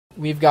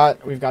We've got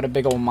a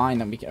big old mine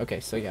that we can. Okay,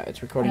 so yeah,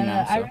 it's recording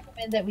now. So. I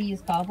recommend that we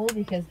use cobble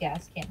because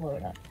gas can't blow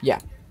it up. Yeah.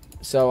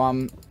 So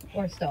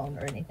Or stone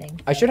or anything.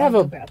 So I should have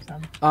a grab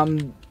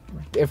some.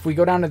 If we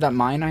go down to that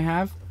mine I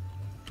have,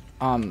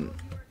 wow,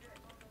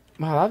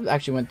 that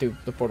actually went through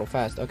the portal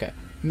fast. Okay,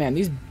 man,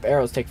 these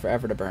arrows take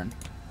forever to burn.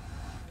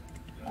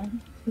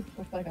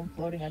 Looks like I'm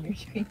floating on your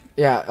screen.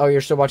 Yeah. Oh,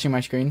 you're still watching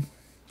my screen.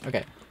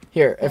 Okay.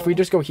 Here, if we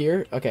just go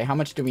here. Okay, how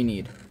much do we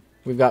need?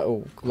 We've got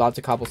lots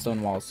of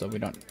cobblestone walls, so we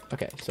don't.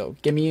 Okay, so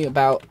give me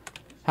about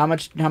how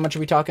much? How much are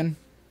we talking?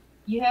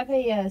 You have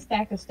a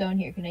stack of stone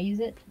here. Can I use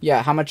it?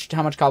 Yeah. How much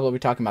cobble are we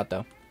talking about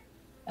though?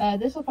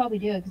 This will probably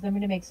do it because I'm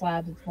going to make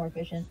slabs. It's more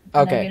efficient.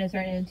 Okay. And I'm going to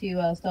turn it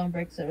into stone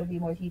bricks so it'll be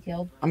more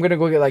detailed. I'm gonna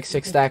go get like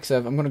 6 stacks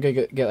of. I'm gonna go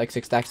get like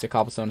 6 stacks of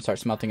cobblestone and start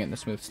smelting it into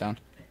smooth stone.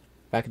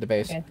 Back at the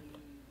base. Okay.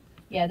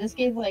 Yeah, this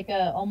gave like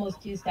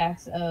almost 2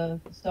 stacks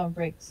of stone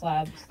brick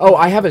slabs. Oh,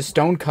 I have a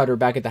stone cutter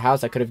back at the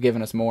house. I could have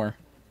given us more.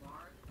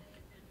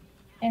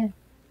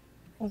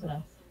 Close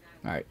enough.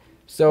 All right.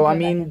 So I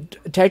mean,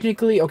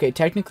 technically on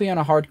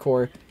a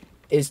hardcore,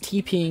 is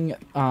TPing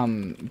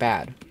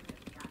bad?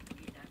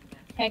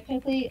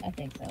 Technically, I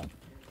think so.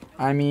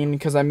 I mean,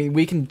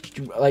 we can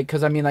like,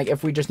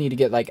 if we just need to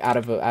get like out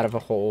of a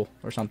hole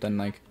or something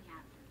like.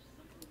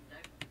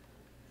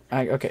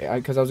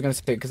 Because I was gonna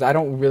say, because I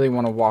don't really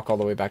want to walk all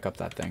the way back up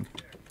that thing.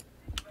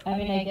 I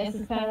mean, I guess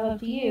it's kind of up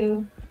to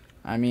you.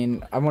 I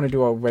mean, I want to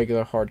do a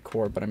regular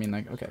hardcore, but I mean,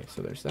 like, okay,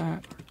 so there's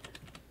that.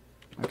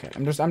 Okay,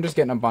 I'm just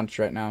getting a bunch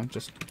right now.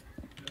 Just.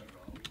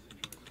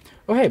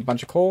 Oh hey,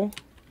 bunch of coal.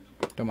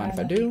 Don't mind if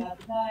I do.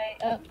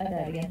 Oh, I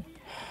died again.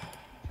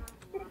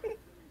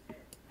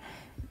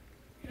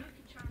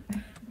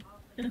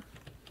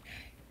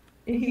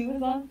 He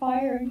was on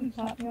fire and he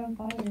caught me on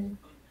fire.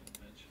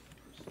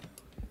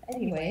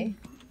 Anyway.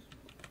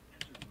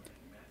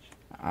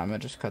 I'm gonna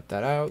just cut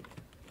that out.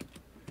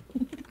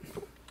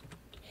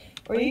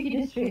 Or you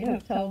can just straight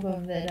up tell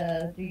them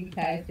that 3D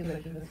Kai is too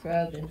much of a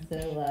scrub and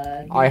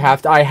so I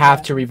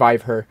have to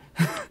revive her.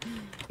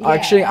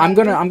 Actually, I'm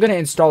gonna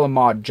install a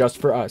mod just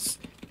for us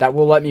that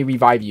will let me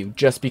revive you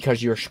just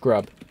because you're a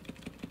scrub.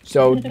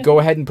 So go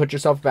ahead and put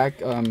yourself back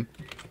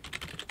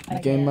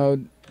game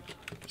mode,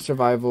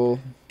 survival.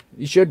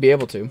 You should be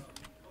able to.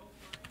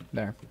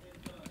 There.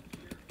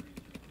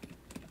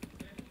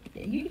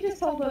 You can just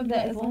tell them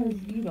that as long as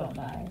you don't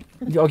die.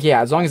 Oh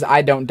yeah, as long as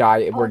I don't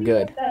die, we're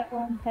good. Like that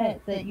one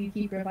pet that you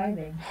keep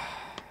reviving.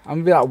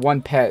 I'm gonna be that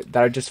one pet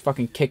that I just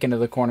fucking kick into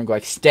the corner and go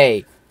like,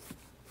 stay.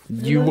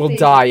 You will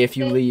die if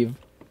you leave.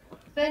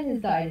 Sven has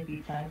died a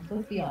few times,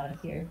 let's be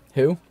honest here.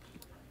 Who?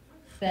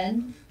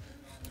 Sven?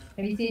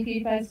 Have you seen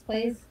PewDiePie's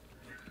plays?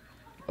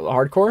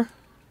 Hardcore?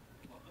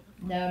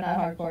 No, not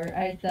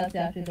hardcore. That's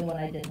after the one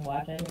I didn't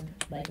watch. I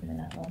didn't like him in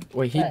that one.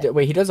 Wait,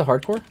 he does a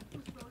hardcore?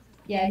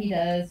 Yeah, he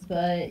does,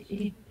 but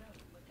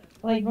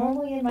like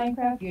normally in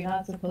Minecraft, you're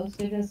not supposed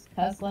to just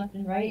cuss left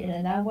and right, and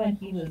in that one,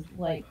 he was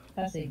like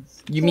cussing.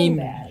 You mean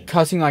bad.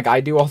 Cussing like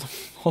I do all the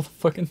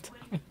fucking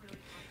time?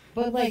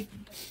 But like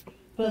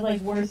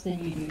worse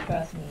than you do.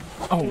 Trust me.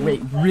 Oh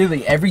wait,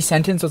 really? Every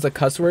sentence was a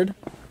cuss word?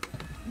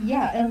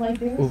 Yeah, and like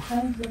there was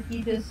times where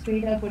he just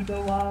straight up would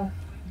go off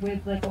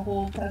with like a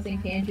whole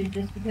cussing tangent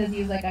just because he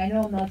was like, I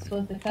know I'm not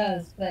supposed to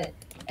cuss, but.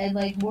 And,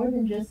 like, more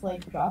than just,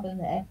 like, dropping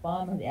the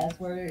F-bomb or the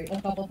S-word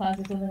a couple times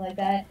or something like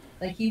that,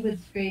 like, he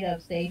would straight up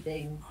say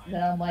things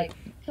that I'm like,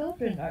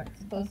 children aren't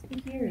supposed to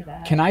hear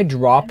that. Can I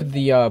drop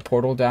the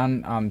portal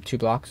down 2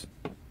 blocks?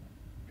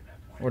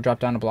 Or drop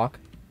down a block?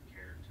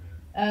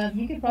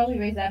 You could probably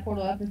raise that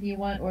portal up if you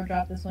want, or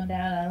drop this one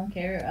down, I don't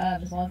care,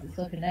 as long as it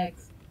still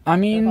connects. I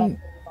mean,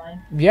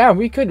 yeah,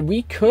 we could.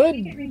 We could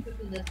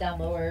reposition this down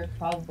lower,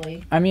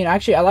 probably. I mean,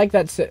 actually, I like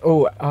that.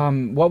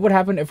 What would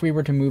happen if we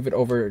were to move it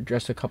over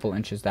just a couple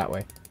inches that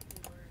way?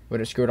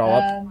 Would it screw it all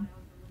up?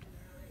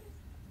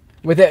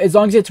 With it, as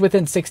long as it's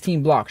within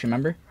 16 blocks,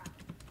 remember?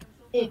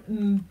 It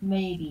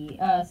maybe,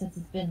 since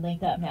it's been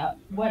linked up now.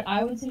 What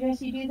I would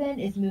suggest you do then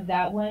is move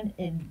that one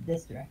in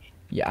this direction.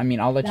 Yeah, I mean,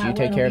 I'll let you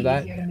take care of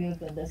that. To move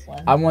than this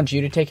one. I want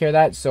you to take care of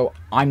that, so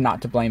I'm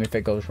not to blame if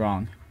it goes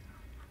wrong.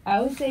 I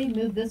would say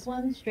move this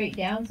one straight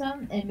down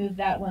some, and move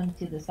that one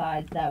to the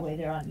sides. That way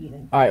they're on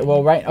even. All right. Well,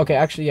 okay.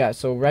 Actually, yeah.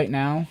 So right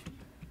now,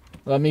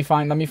 let me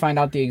find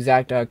out the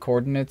exact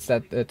coordinates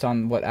that it's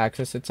on, what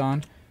axis it's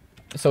on.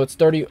 So it's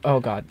 30. Oh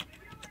God,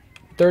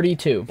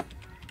 32.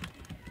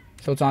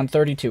 So it's on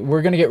 32.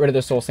 We're gonna get rid of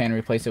the soul sand and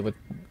replace it with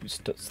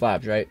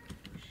slabs, right?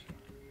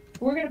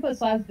 We're gonna put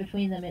slabs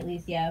between them at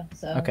least, yeah.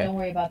 So okay. Don't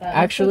worry about that.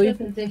 Actually, let's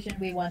put the position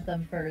we want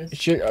them first.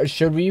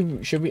 Should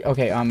we?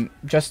 Okay.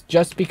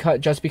 Just because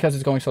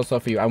it's going so slow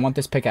for you, I want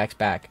this pickaxe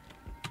back.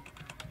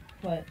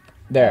 What?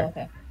 There. Oh,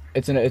 okay.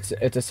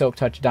 It's a silk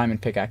touch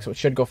diamond pickaxe, so it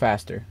should go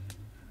faster.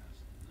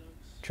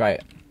 Try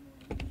it.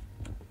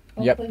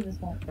 Hopefully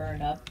this won't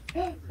burn up.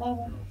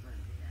 Lava.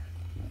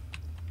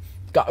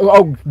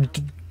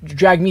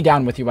 Drag me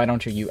down with you. Why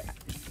don't you?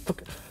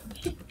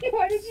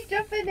 Why did you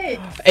jump in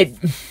it?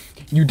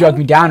 You dug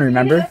me down,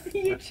 remember?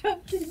 You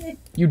jumped in it.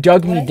 You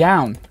dug me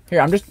down.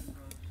 Here,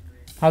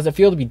 how's it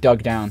feel to be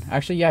dug down?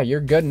 Actually, yeah, you're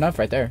good enough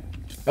right there.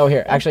 Oh,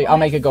 here. Actually, I'll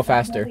make it go I'm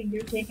faster. holding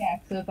your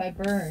pickaxe, so if I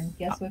burn,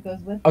 guess what goes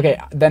with Okay,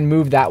 me? then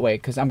move that way,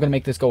 because I'm going to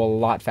make this go a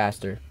lot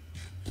faster.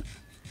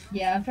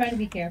 Yeah, I'm trying to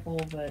be careful,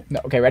 but... No,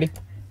 okay, ready?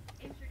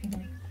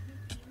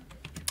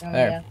 Oh,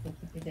 There. yeah, that's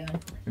what you're doing.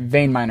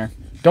 Vein miner.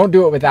 Don't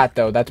do it with that,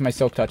 though. That's my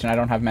silk touch, and I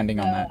don't have mending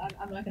No, on that.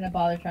 I'm not gonna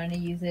bother trying to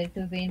use it,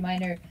 because vein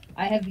miner,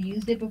 I have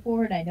used it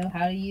before, and I know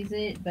how to use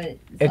it, but...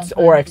 It's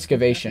ore sometimes it just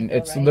excavation. doesn't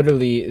go It's right.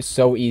 literally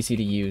so easy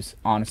to use,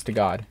 honest to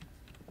God.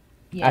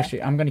 Yeah.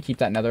 Actually, I'm going to keep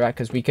that netherrack,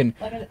 because we can...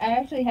 Like, I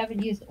actually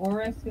haven't used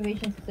ore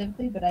excavation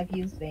specifically, but I've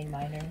used vein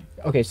miner.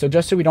 Okay, so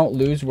just so we don't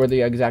lose where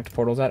the exact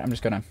portal's at, I'm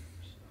just going to...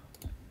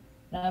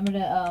 Now I'm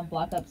gonna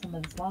block up some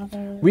of this lava.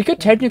 We could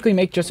technically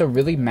make just a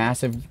really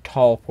massive,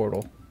 tall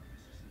portal.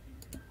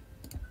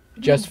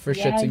 Just for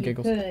yeah, shits and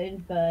giggles. You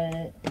could, but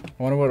I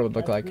wonder what it would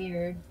look that's like.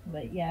 weird.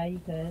 But yeah, you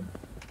could.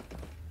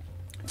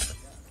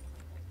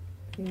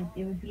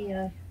 It would be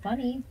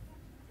funny.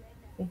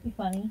 It'd be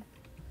funny.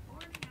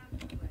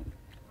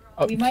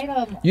 Oh, We might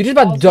you just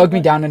about also dug me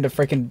put- down into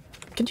freaking...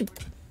 Could you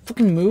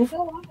freaking move? There's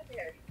no lava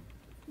there.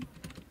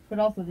 But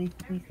also these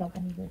stuff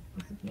need to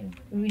disappear.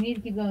 We need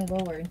to keep going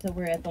lower until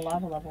we're at the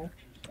lava level.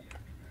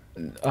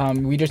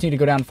 We just need to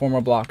go down 4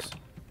 more blocks.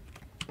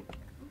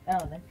 I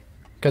don't know.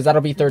 Because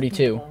that'll be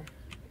 32.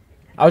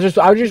 I just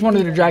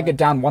wanted to drag it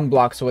down 1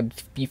 block so it'd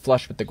be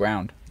flush with the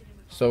ground.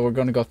 So we're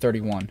going to go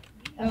 31.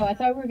 Oh, I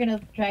thought we were gonna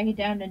drag it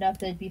down enough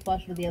that it'd be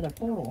flush with the other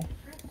portal.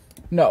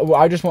 No,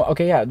 well, I just want...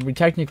 Okay, yeah, we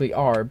technically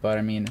are, but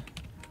I mean...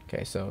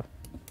 Okay, so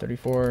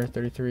 34,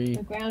 33,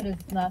 The ground is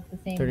not the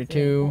same.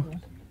 32.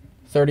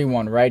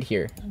 31 right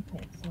here.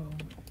 Okay, so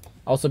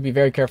Also be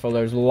very careful.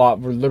 There's a lot.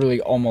 We're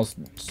literally almost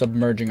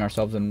submerging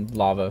ourselves in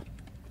lava.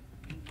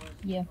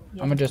 yeah. I'm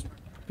gonna just...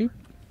 Boop.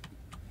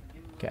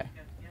 Okay.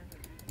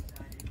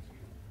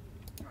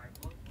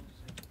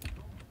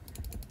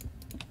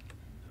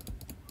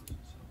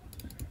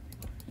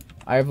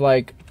 I have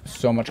like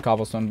so much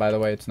cobblestone, by the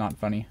way. It's not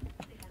funny.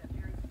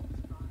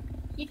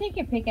 You take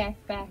your pickaxe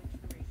back.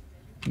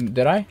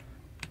 Did I?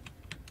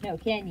 No,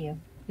 can you?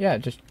 Yeah,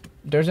 just...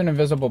 There's an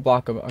invisible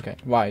block of... Okay,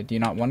 why? Do you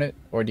not want it?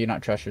 Or do you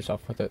not trust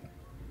yourself with it?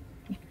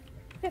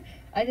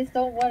 I just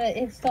don't want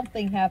to. If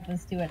something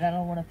happens to it, I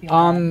don't want to feel.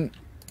 Bad.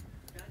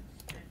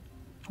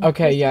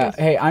 Okay, yeah. Just-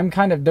 Hey, I'm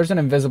kind of... There's an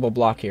invisible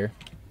block here.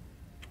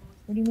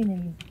 What do you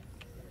mean?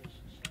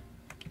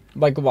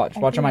 Like, watch.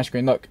 Watch on my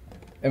screen. Look.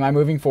 Am I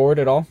moving forward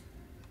at all?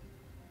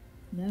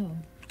 No.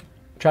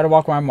 Try to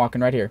walk where I'm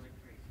walking, right here.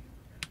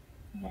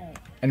 No.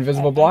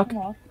 Invisible block?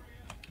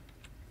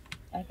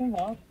 I can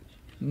walk.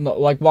 No,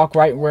 like, walk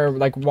right where...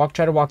 Like, walk...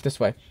 Try to walk this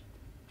way.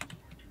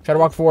 Try to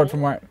walk forward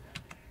from where...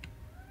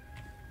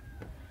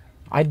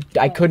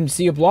 I couldn't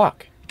see a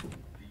block.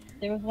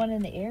 There was one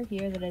in the air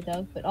here that I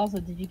dug, but also,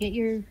 did you get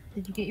your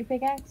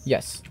pickaxe?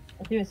 Yes.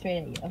 I threw it straight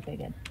at you. Okay,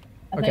 good.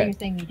 I Okay. thought you were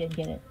saying you didn't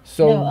get it.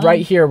 So No,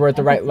 right here, we're at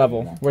the I right think-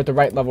 level. yeah. We're at the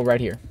right level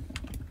right here.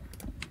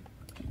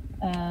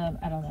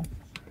 I don't know.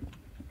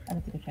 I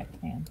have to go check.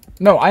 Hang on.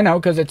 No, I know,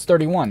 because it's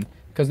 31.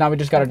 Because now we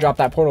just got to drop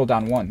that portal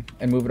down 1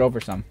 and move it over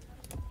some.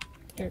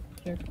 Sure,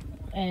 sure.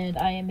 And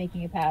I am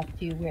making a path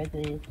to where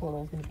the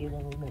portal is going to be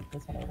when we move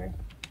this one over.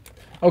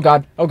 Oh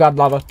god,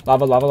 lava,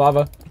 lava, lava,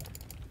 lava.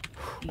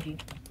 GG.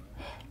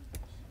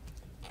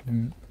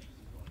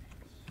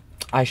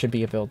 I should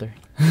be a builder.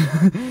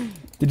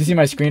 Did you see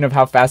my screen of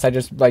how fast I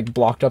just, like,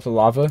 blocked up the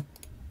lava?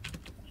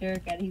 Sure,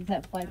 gotta use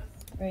that flex,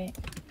 right?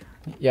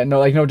 Yeah, no,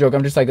 like, no joke.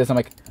 I'm just like this. I'm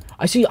like,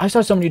 I saw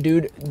somebody,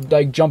 dude,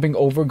 like, jumping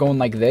over, going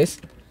like this.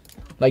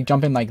 Like,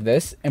 jumping like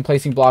this, and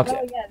placing blocks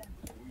Oh, yeah.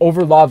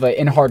 over lava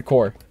in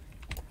hardcore.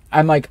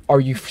 I'm like, are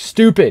you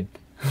stupid?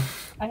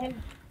 I have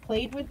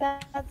played with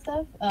that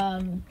stuff,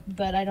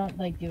 but I don't,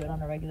 like, do it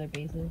on a regular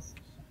basis.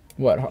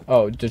 What?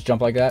 Oh, just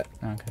jump like that?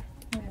 Okay.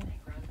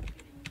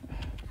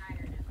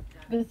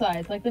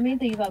 Besides, like, the main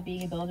thing about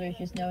being a builder is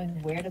just knowing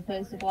where to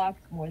place the blocks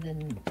more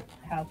than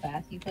how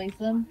fast you place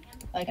them.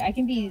 Like, I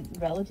can be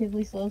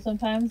relatively slow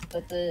sometimes,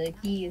 but the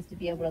key is to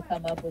be able to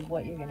come up with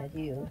what you're gonna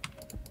do.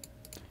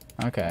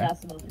 Okay. That's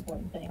the most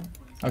important thing.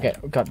 Okay.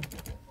 God.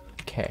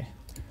 Okay.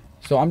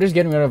 So I'm just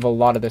getting rid of a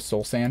lot of this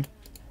soul sand.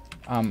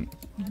 And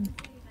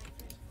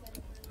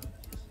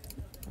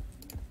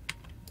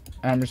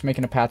I'm just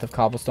making a path of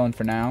cobblestone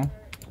for now.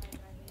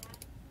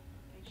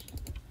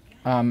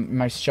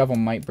 My shovel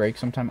might break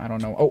sometime. I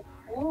don't know. Oh.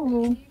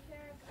 Ooh.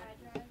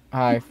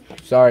 Hi.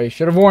 Sorry.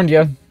 Should have warned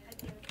you.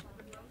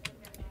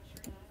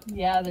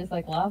 Yeah, there's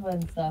like lava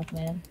and stuff,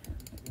 man.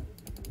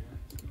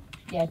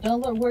 Yeah,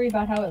 don't worry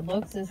about how it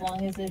looks as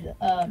long as it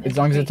As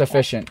long as it's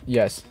efficient.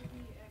 Yes.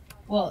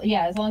 Well,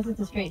 yeah, as long as it's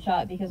a straight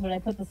shot, because when I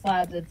put the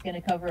slabs, it's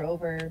gonna cover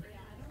over.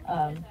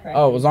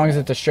 Oh, as long as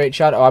it's a straight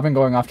shot. Oh, I've been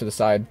going off to the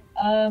side.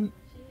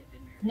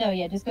 No,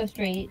 yeah, just go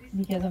straight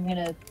because I'm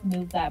gonna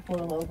move that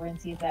portal over and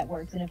see if that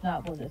works, and if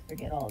not, we'll just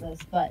forget all this.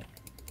 But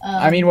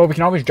I mean, well, we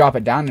can always drop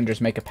it down and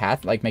just make a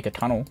path, like make a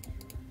tunnel.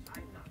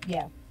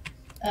 yeah,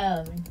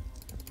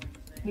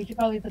 we should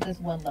probably put this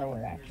one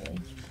lower actually.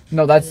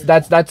 No, that's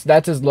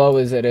as low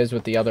as it is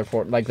with the other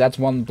port. Like that's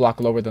 1 block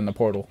lower than the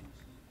portal.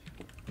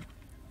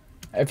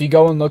 If you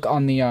go and look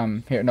on the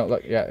here, no,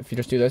 look, yeah. If you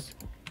just do this,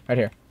 Right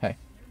here. Hey.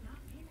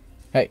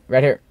 Hey,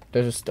 right here.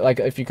 There's a,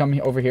 like, if you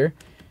come over here,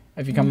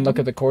 if you come and look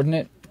at the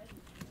coordinate,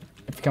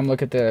 if you come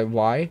look at the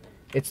Y,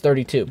 it's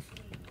 32.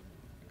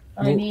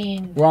 I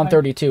mean, we're on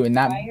 32, and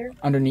that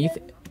underneath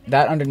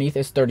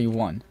is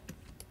 31.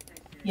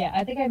 Yeah,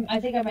 I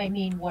think I might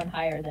mean one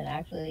higher than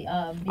actually.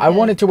 I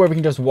want it to where we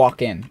can just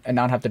walk in and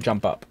not have to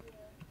jump up.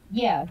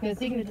 Yeah, because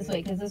think of it this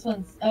way, because this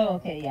one's. Oh,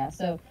 okay, yeah.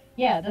 So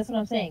yeah, that's what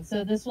I'm saying.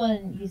 So this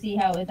one, you see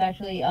how it's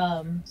actually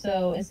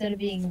So instead of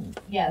being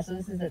so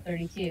this is at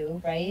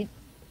 32, right?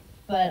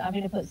 But I'm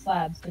gonna put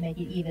slabs to make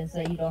it even, so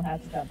you don't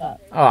have to jump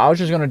up. Oh, I was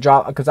just gonna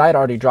drop because I had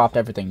already dropped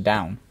everything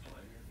down.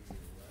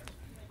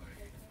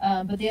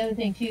 But the other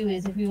thing too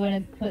is if we want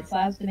to put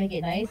slabs to make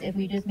it nice, if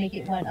we just make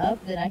it one up,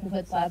 then I can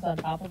put slabs on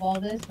top of all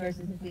this.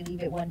 Versus if we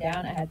leave it one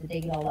down, I have to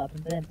dig it all up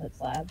and then put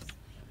slabs.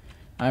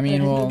 I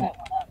mean, so well,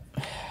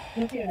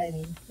 you'll see what I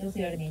mean. You'll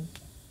see what I mean.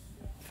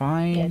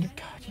 Fine. Yeah,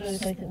 God, really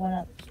place it one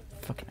up.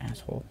 Fucking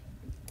asshole.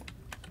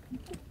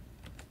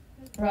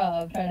 Bro,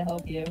 I'm trying to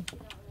help you.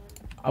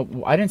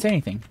 I didn't say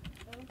anything.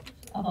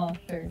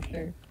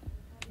 Sure.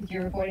 Is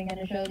your recording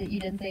gonna show that you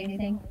didn't say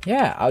anything?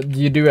 Yeah,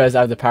 you do as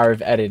I have the power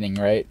of editing,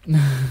 right?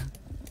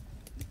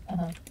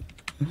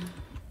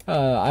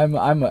 I'm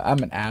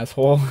an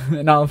asshole,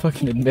 and I'll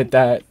fucking admit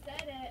that.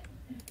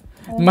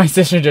 My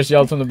sister just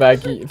yelled from the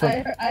back.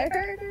 I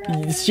heard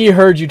her. She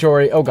heard you,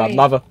 Tori. Oh god, Wait.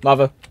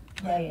 lava.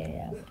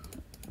 Yeah.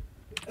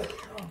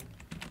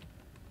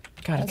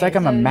 God, it's Okay, like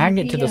I'm a so you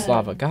magnet see, to this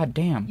lava. God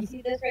damn. You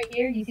see this right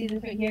here? You see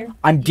this right here?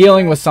 I'm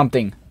dealing with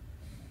something.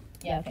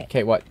 Yeah, okay.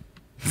 Okay, what?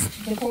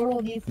 The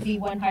portal needs to be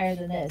one higher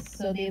than this,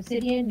 so the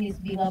obsidian needs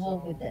to be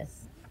level with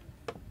this.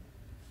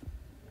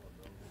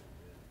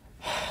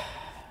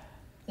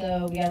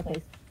 So we gotta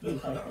place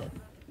these like this.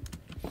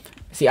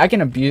 See, I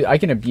can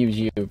abuse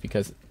you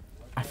because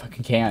I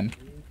fucking can.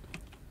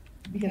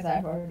 Because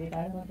I've already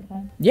died a lot of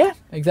times. Yeah,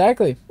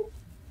 exactly.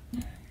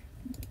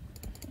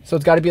 So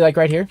it's got to be like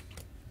right here.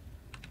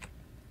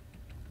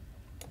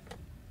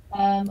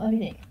 Let me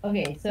think.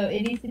 Okay, so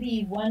it needs to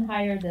be one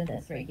higher than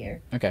this right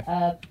here. Okay.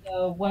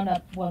 So one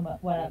up, one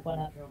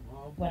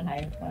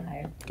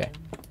higher. Okay.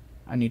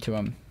 I need to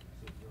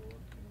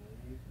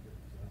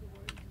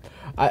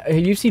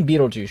you've seen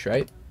Beetlejuice,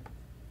 right?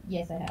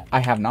 Yes, I have. I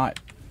have not.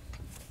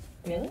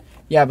 Really?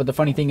 Yeah, but the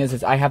funny thing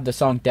is I have the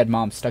song "Dead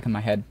Mom" stuck in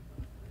my head.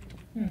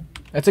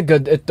 It's a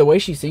good. The way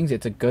she sings,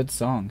 it's a good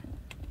song,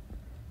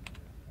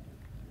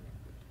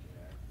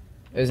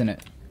 isn't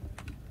it?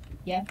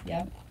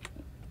 Yeah.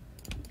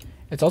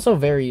 It's also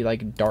very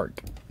like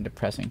dark and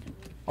depressing.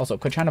 Also,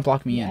 quit trying to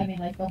block me in. I mean,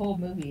 like the whole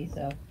movie.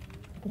 So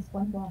just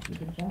one block, you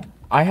can jump.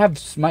 I have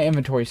my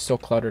inventory so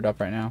cluttered up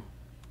right now.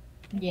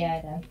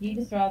 Yeah, I know. You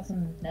just draw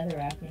some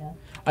netherrack, you know.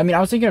 I mean, I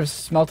was thinking of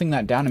smelting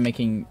that down and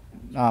making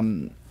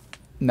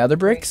nether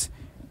bricks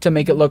to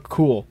make it look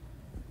cool.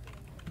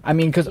 I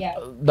mean, because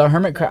the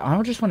hermit crab.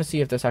 I just want to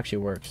see if this actually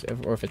works,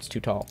 or if it's too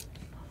tall.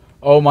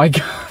 Oh my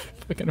god,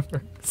 it fucking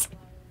works.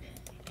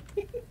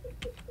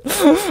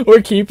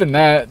 We're keeping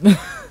that.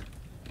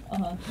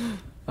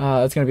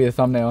 That's gonna be the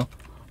thumbnail.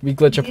 We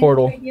glitch a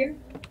portal. Right here?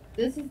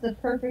 This is the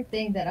perfect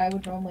thing that I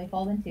would normally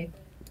fall into.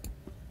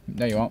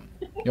 No, you won't.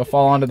 You'll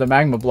fall onto the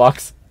magma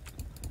blocks.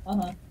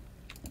 But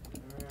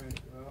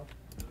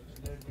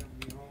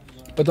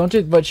don't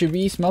you? But should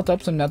we smelt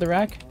up some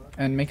netherrack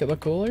and make it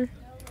look cooler?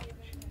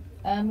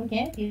 We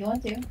can if you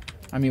want to.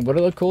 I mean, would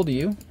it look cool to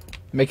you?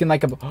 Making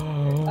like a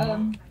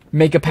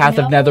make a path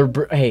of nether.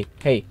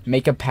 Hey,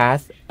 make a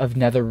path of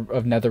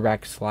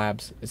netherrack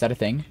slabs. Is that a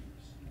thing?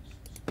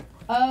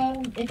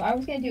 If I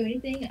was gonna do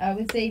anything, I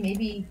would say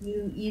maybe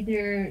do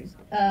either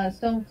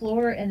stone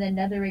floor and then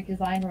netherrack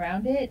design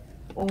around it,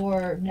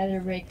 or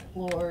netherrack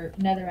floor,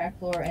 netherrack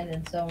floor, and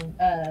then stone.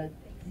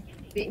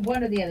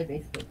 One or the other,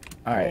 basically.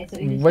 All right. Okay, so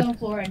either stone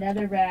floor and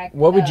netherrack.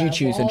 What would you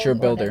choose since you're a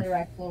builder?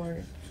 Netherrack floor.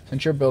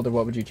 Since you're a builder,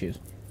 what would you choose?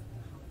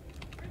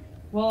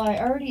 Well, I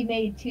already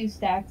made 2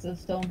 stacks of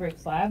stone brick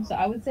slabs, so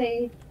I would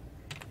say.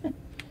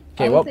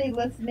 Okay, say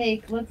let's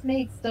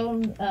make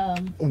stone.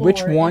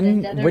 Which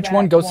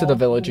one goes to the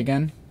village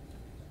again?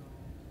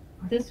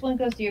 This one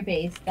goes to your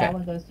base. That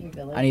one goes to your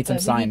village. I need some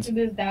signs. We need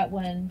to move that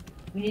one.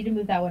 We need to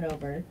move that one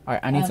over. All right,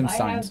 I need some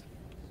signs.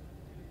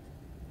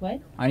 What?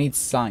 I need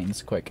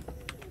signs, quick.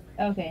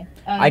 Okay.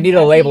 I need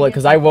to label it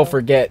because I will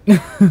forget.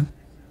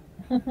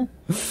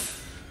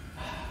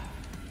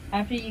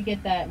 After you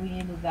get that, we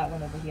need to move that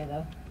one over here,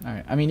 though.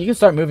 Alright, I mean, you can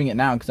start moving it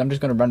now, because I'm just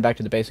going to run back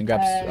to the base and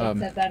grab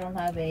except I don't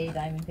have a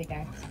diamond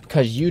pickaxe.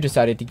 Because you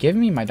decided to give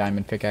me my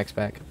diamond pickaxe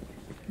back.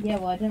 Yeah,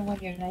 well, I didn't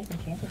want your nice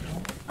enchanted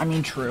one. I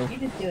mean, true. You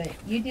just do it.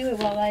 You do it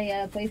while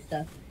I place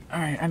stuff.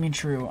 Alright, I mean,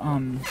 true.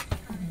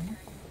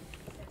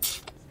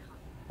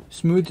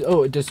 Smooth...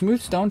 Oh, does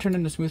smooth stone turn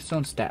into smooth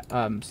stone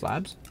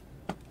slabs?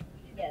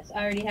 Yes,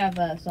 I already have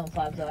stone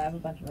slabs, though. I have a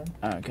bunch of them.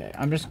 Okay,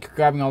 I'm just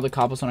grabbing all the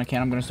cobblestone I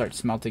can. I'm going to start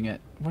smelting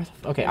it. Where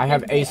the okay, I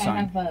have a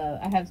sign.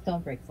 I have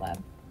stone brick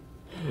slab.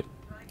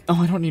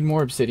 Oh, I don't need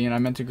more obsidian. I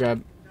meant to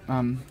grab...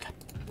 God,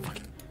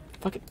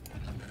 fuck it.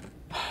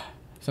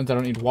 Since I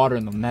don't need water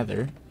in the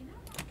nether.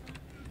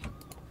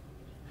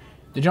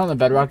 Did you know in the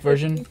Bedrock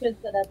version? You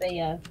should set up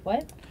a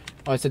what?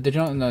 Oh, I said, did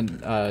you know in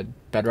the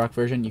Bedrock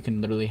version you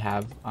can literally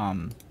have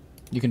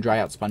you can dry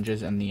out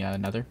sponges in the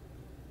Nether?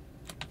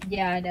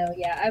 Yeah, I know.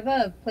 Yeah,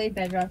 I've played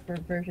Bedrock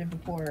version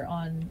before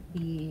on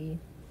the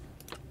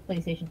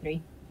PlayStation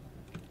 3.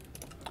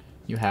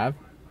 You have?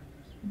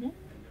 Mm-hmm.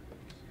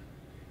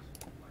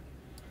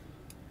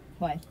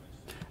 Why?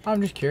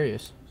 I'm just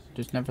curious.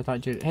 Just never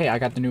thought you'd. Hey, I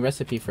got the new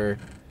recipe for.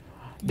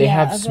 They yeah,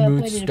 have I've smooth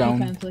played it a stone.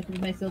 few times, like with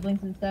my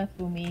siblings and stuff.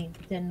 When we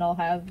didn't all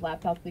have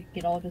laptops we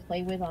could all just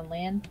play with on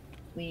LAN,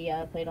 we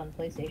played on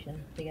the PlayStation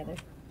together.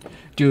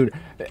 Dude,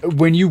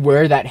 when you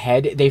wear that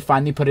head, they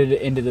finally put it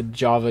into the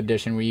Java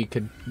edition where you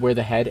could wear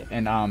the head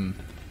and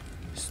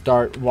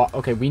start.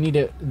 Okay, we need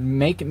to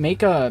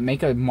make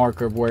a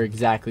marker of where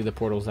exactly the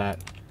portal's at.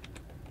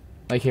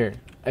 Like here,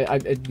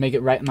 I make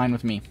it right in line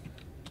with me.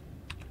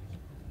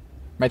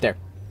 Right there.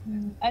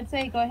 I'd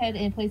say go ahead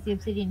and place the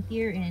obsidian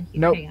here and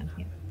here. Nope. Hang on,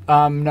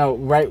 here. No,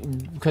 right,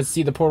 because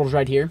see the portal's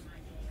right here.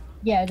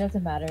 Yeah, it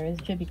doesn't matter.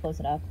 It should be close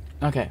enough.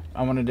 Okay,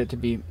 I wanted it to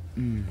be.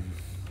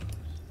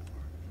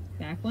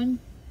 Back one.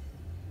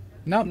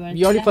 Nope,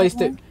 you already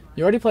placed it.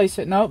 You already placed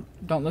it. Nope,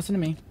 don't listen to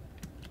me.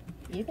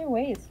 Either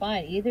way, it's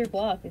fine. Either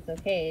block, it's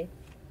okay.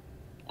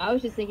 I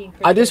was just thinking.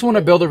 I just want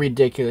to build a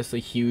ridiculously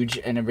huge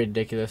and a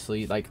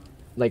ridiculously like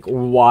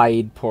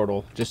wide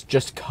portal,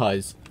 just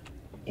cause.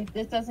 If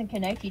this doesn't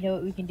connect, you know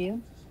what we can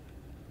do?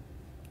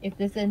 If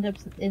this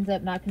ends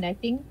up not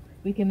connecting,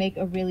 we can make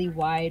a really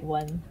wide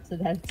one so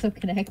that it still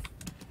connects.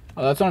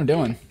 Oh, that's what I'm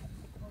doing.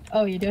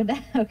 Oh, you're doing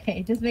that?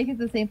 Okay, just make it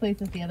the same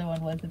place as the other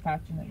one was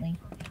approximately.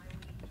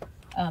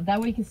 That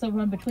way you can still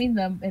run between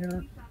them.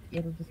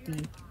 It'll just be.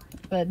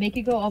 But make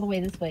it go all the way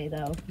this way,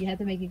 though. You have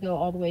to make it go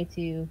all the way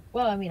to.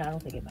 Well, I mean, I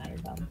don't think it matters.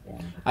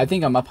 I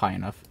think I'm up high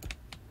enough.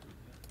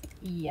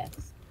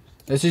 Yes.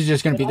 This is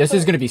just gonna be. This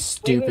is gonna be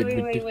stupid.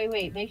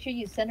 Wait. Make sure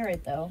you center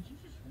it though.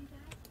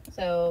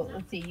 So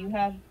let's see. You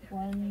have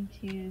 1,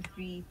 2,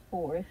 3,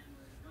 4.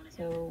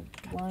 So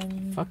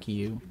 1. Fuck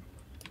you.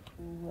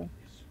 2,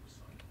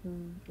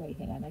 wait,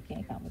 hang on. I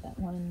can't count with that.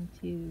 1,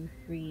 2,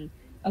 3.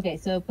 Okay,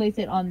 so place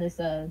it on this.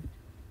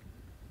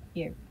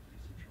 Here.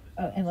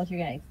 Oh, unless you're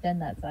gonna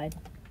extend that side.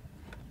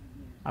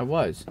 I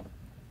was.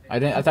 I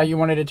didn't. I thought you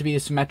wanted it to be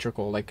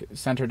symmetrical, like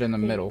centered in the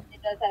middle.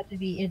 It does have to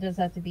be. It does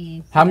have to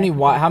be. How many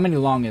How many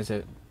long is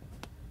it?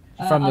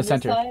 From the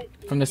center.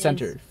 From the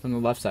center. Is, from the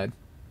left side.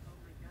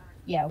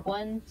 Yeah,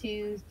 1,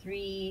 2,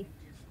 3.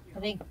 I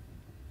think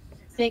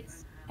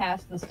 6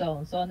 past the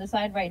stone. So on the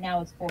side right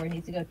now it's 4. It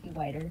needs to go 2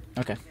 wider.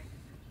 Okay.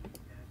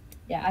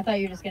 Yeah, I thought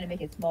you were just gonna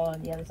make it small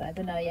on the other side,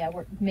 but no, yeah,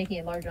 we're making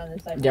it larger on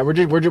this side. Yeah, we're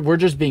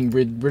just being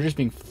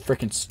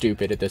freaking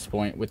stupid at this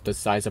point with the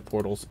size of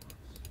portals.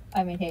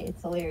 I mean, hey,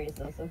 it's hilarious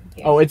though, so who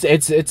cares? Oh,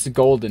 it's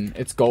golden.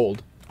 It's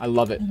gold. I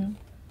love it. Mm-hmm.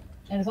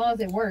 And as long as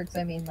it works,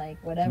 I mean, like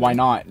whatever. Why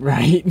not,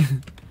 right?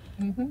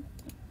 Mhm.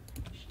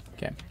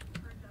 Okay.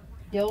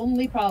 The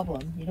only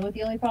problem, you know what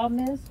the only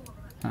problem is?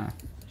 Huh.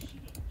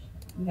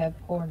 You have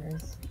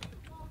corners.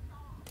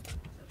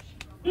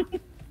 I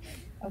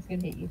was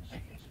gonna hit you.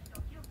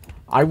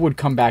 I would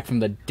come back from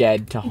the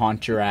dead to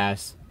haunt your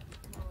ass.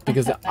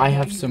 Because I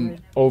have some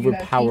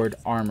overpowered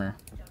armor.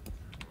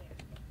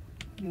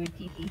 You would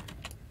TP.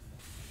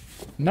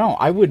 No,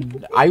 I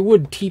would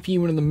TP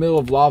you in the middle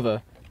of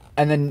lava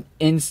and then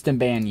instant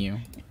ban you.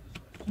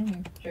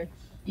 Sure.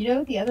 You know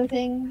what the other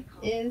thing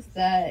is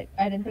that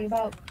I didn't think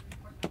about?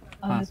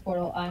 On this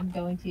portal, I'm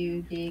going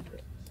to dig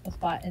a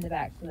spot in the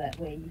back so that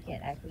way you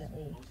can't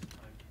accidentally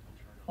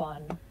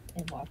spawn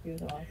and walk through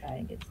the wrong side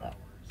and get stuck.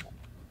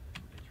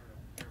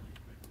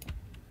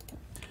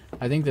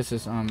 I think this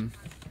is,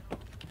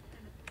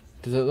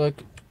 does it look,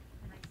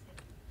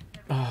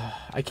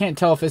 I can't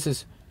tell if this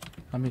is,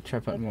 let me try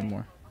putting one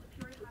more.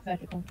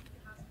 Symmetrical.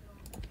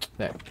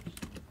 There.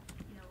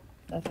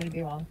 That's gonna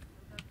be wrong.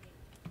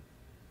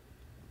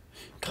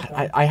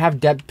 God, I have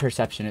depth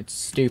perception, it's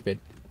stupid.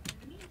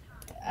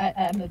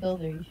 I'm a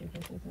builder, you should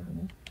fix this,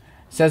 isn't it?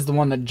 Says the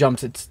one that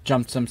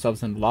jumps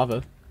themselves in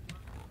lava.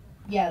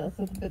 Yeah,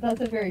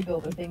 that's a very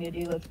builder thing to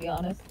do, let's be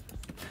honest.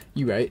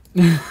 You right.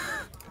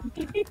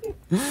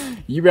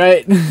 You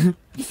right.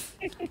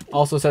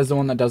 Also says the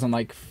one that doesn't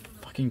like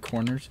fucking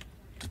corners.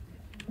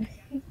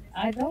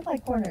 I don't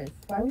like corners.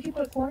 Why would you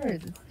put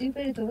corners? It's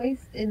stupid, it's a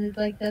waste, and it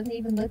like doesn't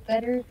even look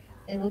better.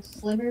 It looks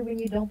slimmer when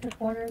you don't put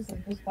corners.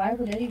 Like, just why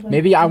would anyone?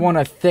 Maybe I want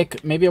a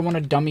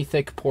dummy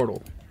thick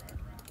portal.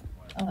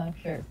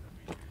 Sure.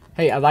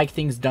 Hey, I like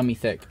things dummy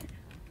thick.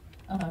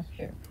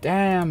 Sure.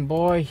 Damn,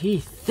 boy, he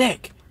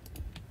thick.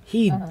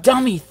 He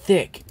dummy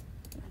thick.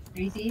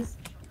 3 C's?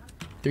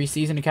 3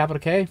 C's and a capital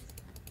K.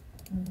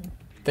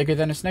 Thicker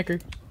than a Snicker.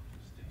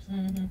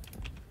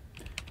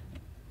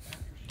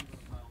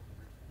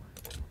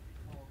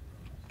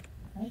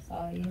 I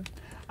saw you.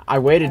 I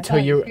waited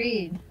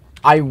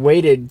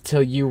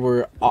till you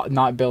were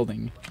not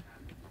building.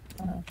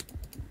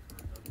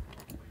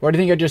 Why do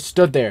you think I just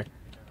stood there?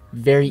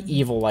 Very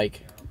evil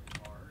like.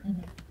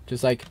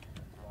 Just like,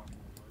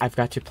 I've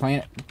got your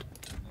planet.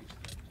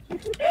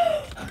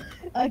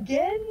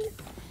 Again?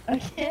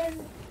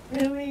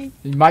 Really?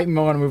 You might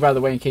want to move out of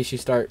the way in case you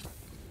start.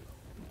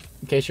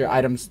 In case your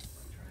items.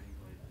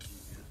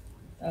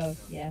 Oh,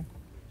 yeah.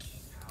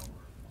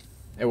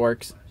 It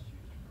works.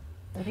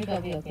 I think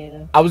I'll be okay,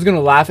 though. I was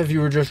gonna laugh if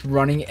you were just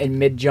running and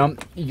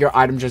mid-jump, your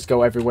items just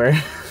go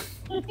everywhere.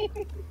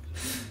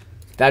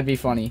 That'd be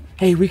funny.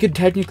 Hey, we could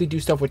technically do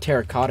stuff with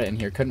terracotta in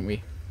here, couldn't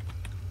we?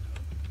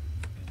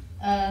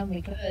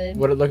 We could.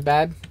 Would it look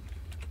bad?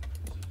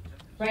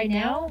 Right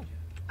now,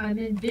 I'm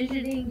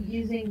envisioning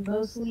using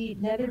mostly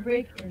nether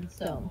brick and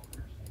stone.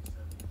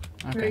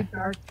 Very Okay.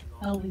 dark,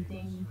 healthy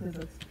thing because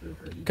it's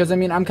super. Because, I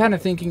mean, I'm kind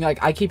of thinking, like,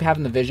 I keep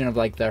having the vision of,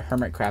 like, the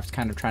hermit crafts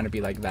kind of trying to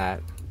be like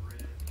that.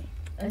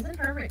 Isn't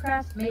hermit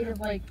craft made of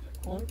like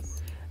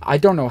quartz? I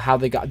don't know how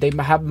they got. They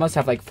must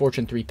have like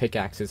Fortune 3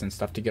 pickaxes and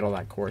stuff to get all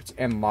that quartz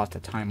and lots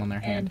of time on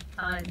their hand.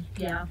 And time,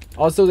 yeah.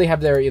 Also, they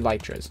have their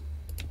elytras.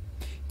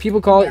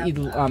 People call Yeah. it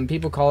elytras.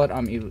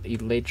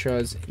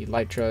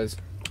 Elytras.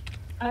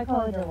 I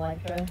call it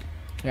elytra.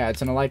 Yeah,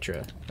 it's an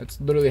elytra.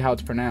 That's literally how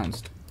it's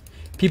pronounced.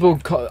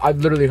 I've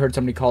literally heard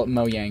somebody call it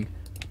Mojang.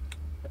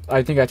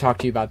 I think I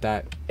talked to you about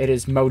that. It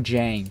is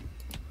Mojang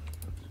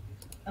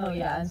Oh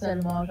yeah, instead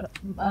of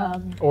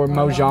or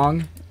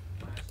Mojang.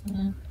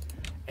 Mhm.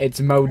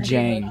 It's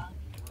Mojang.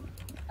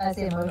 I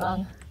say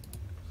mojang.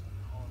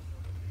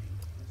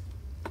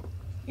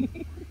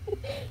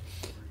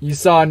 You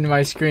saw in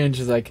my screen,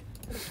 just like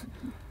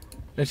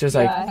it's just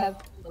Yeah, like I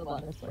have a little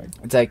on this one.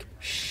 it's like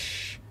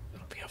shh.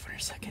 It'll be over in a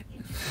second.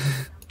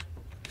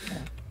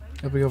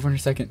 It'll be over in a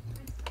second.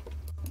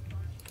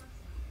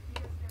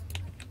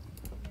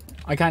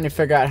 I kind of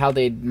figure out how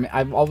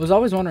I was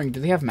always wondering, do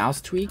they have mouse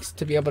tweaks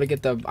to be able to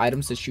get the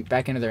items to shoot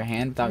back into their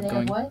hand without They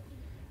going? have what?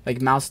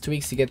 Like mouse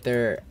tweaks to get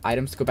their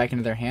items to go back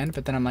into their hand,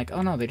 but then I'm like,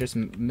 oh no, they just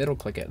middle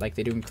click it like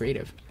they do in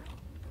creative.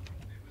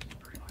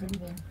 What do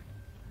you mean?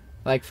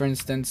 Like for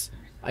instance,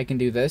 I can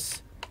do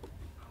this.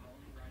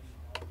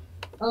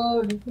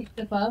 Oh, to pick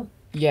stuff up?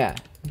 Yeah,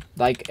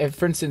 like if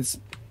for instance,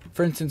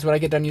 when I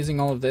get done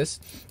using all of this,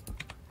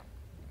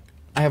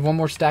 I have one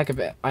more stack of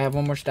it. I have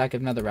one more stack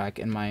of netherrack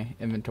in my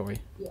inventory.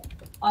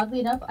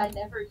 Oddly enough, I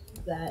never use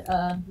that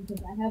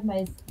because I have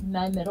my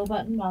middle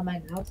button on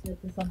my mouse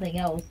set to something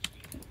else.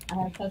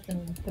 I have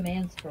custom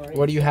command storage.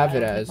 What do you so have I it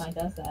don't as? think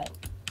mine does that.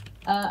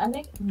 I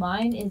think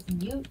mine is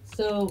mute.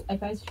 So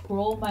if I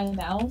scroll my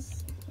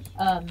mouse,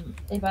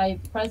 if I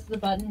press the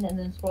button and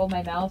then scroll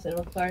my mouse,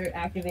 it'll start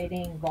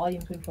activating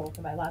volume control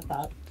for my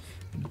laptop.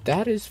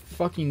 That is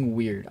fucking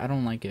weird. I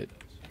don't like it.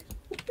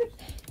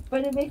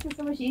 But it makes it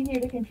so much easier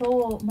to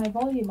control my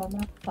volume on my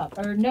laptop.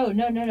 Or no.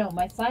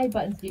 My side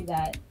buttons do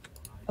that.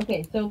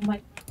 Okay, so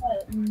my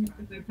button,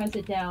 if I press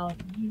it down,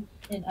 mute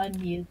and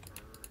unmute,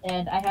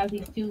 and I have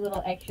these two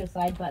little extra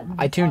side buttons.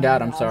 I tuned on out.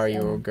 the I'm mouse, sorry, you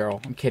and were a girl.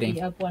 I'm kidding.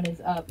 The up one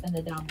is up and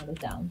the down one is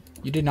down.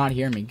 You did not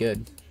hear me.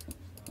 Good.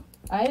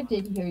 I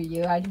did hear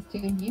you. I just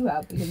tuned you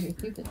out because you're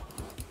stupid.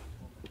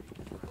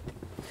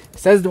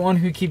 Says the one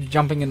who keeps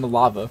jumping in the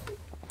lava.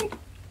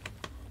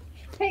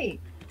 Hey,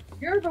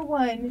 you're the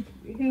one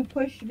who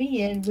pushed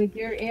me in with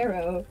your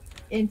arrow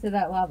into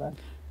that lava.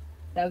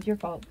 That was your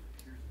fault.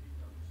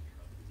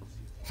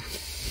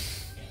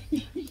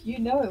 You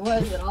know it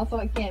was, and also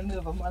I can't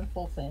move. I'm on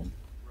full send.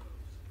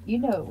 You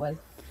know it was.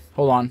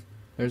 Hold on.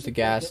 There's the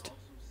ghast.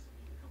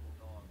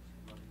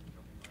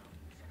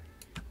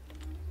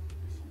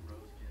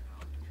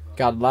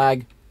 God,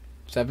 lag.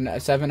 7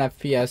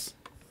 FPS.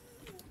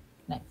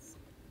 Nice.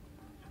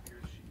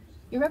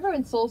 You remember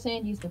when soul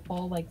sand used to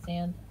fall like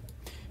sand?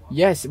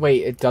 Yes.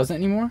 Wait, it doesn't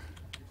anymore?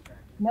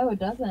 No, it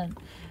doesn't.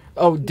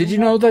 Oh, did you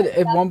know that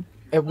at Time.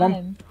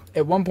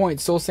 one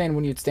point, soul sand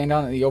when you'd stand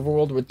down in the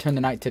overworld would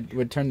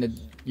turn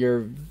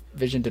your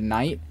vision to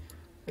night?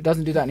 It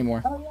doesn't do that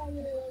anymore. Oh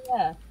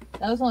yeah.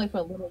 That was only for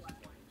a little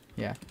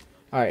while.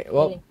 All right.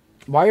 Well,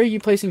 why are you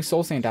placing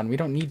soul sand down? We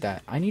don't need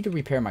that. I need to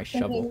repair my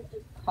shovel.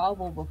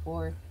 Cobble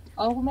before.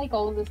 I'll make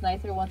all of this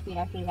nicer once we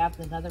actually have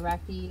the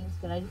netherrack to use,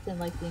 but I just didn't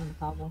like seeing the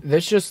cobble.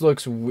 This just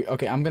looks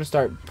okay. I'm gonna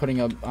start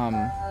putting up.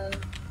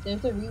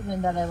 There's a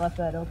reason that I left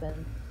that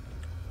open.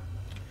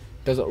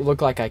 Does it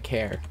look like I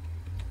care?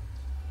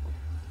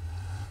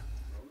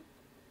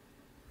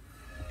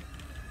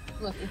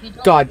 Look, if you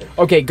don't God.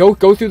 Okay, go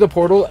through the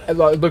portal.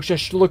 Look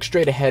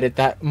straight ahead at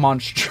that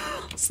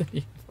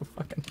monstrosity.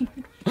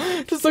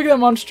 Just look at that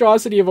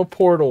monstrosity of a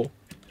portal.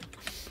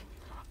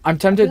 I'm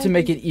tempted to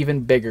make it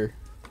even bigger.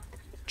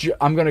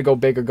 I'm gonna go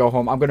big or go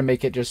home. I'm gonna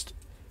make it just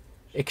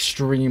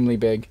extremely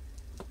big.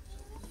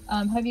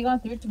 have you gone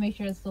through to make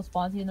sure it still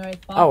spawns you in the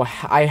right spot?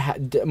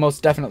 Oh,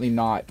 most definitely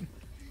not.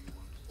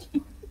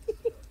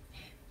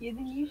 Yeah,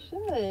 then you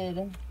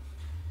should.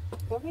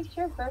 Go make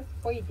sure first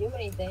before you do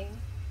anything.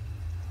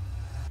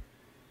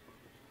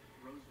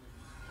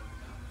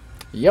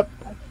 Yep.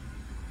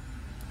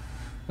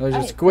 There's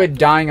a squid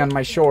dying on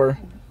my shore.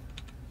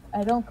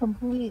 I don't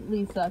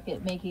completely suck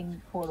at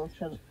making portals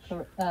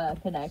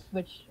connect,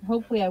 which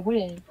hopefully I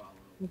wouldn't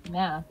with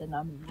math, and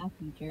I'm a math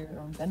teacher,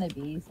 or I'm gonna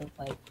be, so it's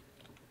like,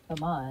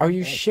 come on. Are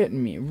you shitting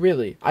me?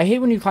 Really? I hate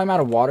when you climb out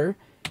of water,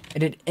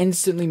 and it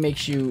instantly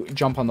makes you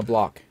jump on the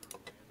block.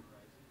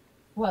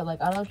 What, like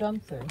auto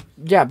jumps or?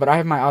 Yeah, but I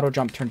have my auto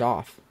jump turned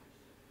off.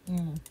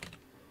 Mm.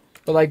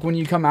 But like when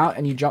you come out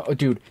and you jump, oh,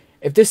 dude,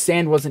 if this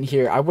sand wasn't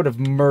here, I would have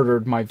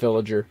murdered my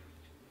villager.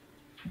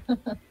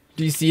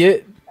 Do you see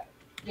it?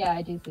 Yeah,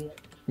 I do see it.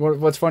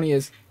 What's funny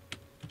is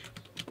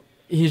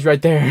he's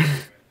right there.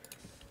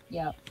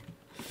 Yeah.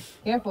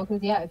 Careful,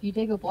 because yeah, if you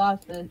take a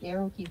block, the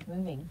arrow keeps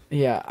moving.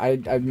 Yeah, I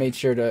made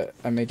sure to.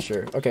 I made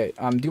sure. Okay.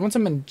 Do you want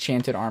some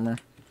enchanted armor?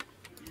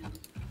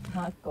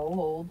 Not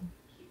gold.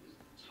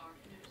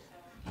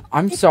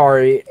 I'm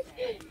sorry.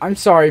 I'm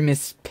sorry,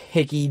 Miss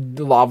Picky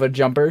Lava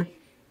Jumper.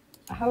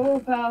 How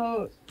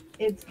about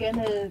it's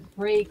gonna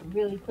break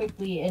really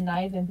quickly and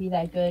not even be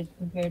that good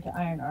compared to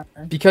iron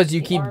armor? Because you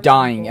The keep armor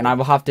dying, gold. and I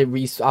will have to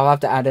I'll have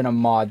to add in a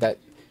mod that,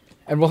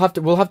 and we'll have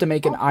to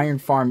make an iron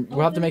farm.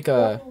 We'll have to make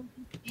a.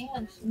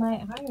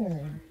 My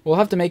iron. We'll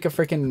have to make a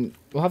freaking.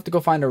 We'll have to go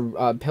find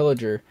a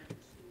pillager,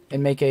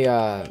 and make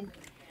a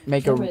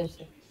make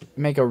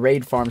a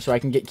raid farm so I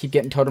can keep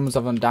getting totems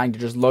of undying to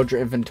just load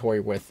your inventory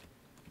with.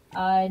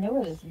 I know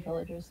where there's some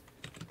villagers.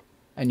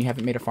 And you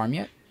haven't made a farm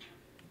yet?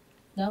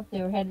 Nope,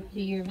 they were headed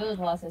to your village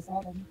last I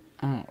saw them.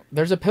 Oh,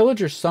 there's a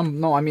pillager.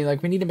 No, I mean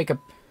like we need to make a.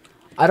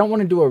 I don't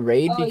want to do a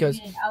raid because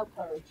you mean an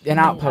outpost. an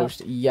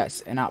outpost.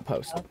 Yes, an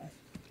outpost. Okay.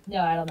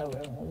 No, I don't know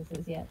where one of this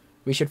is yet.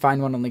 We should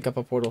find one and link up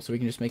a portal so we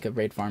can just make a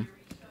raid farm.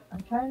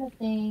 I'm trying to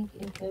think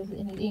if there's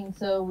anything.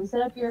 So we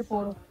set up your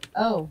portal.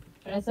 Oh,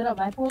 should I set up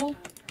my portal?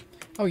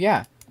 Oh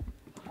yeah.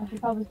 I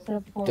should probably set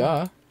up a portal.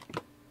 Duh.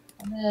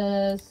 I'm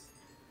gonna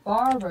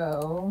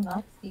borrow,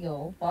 not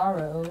steal,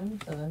 borrow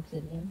some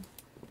obsidian.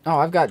 Oh,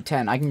 I've got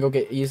 10. I can go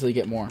easily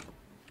get more.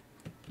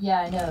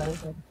 Yeah, I know.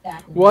 There's a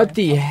stack in What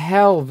there. the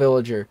hell,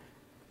 villager?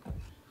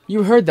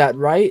 You heard that,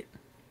 right?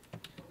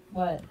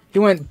 What? He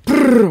went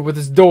brrr with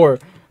his door.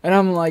 And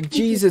I'm like,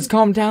 Jesus,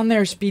 calm down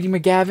there, Speedy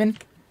McGavin.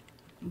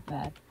 He's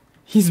bad.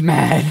 He's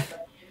mad.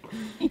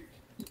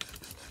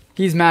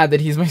 He's mad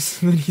that he's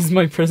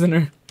my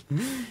prisoner.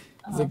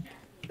 He's like,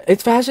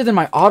 it's faster than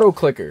my auto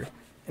clicker.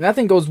 And that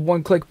thing goes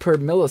 1 click per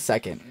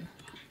millisecond.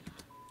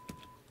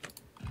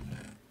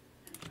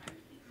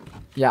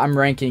 Yeah, I'm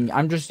ranking.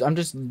 I'm just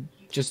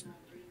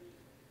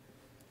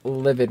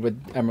livid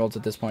with emeralds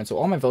at this point. So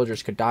all my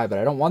villagers could die, but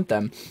I don't want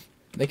them.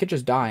 They could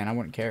just die and I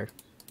wouldn't care.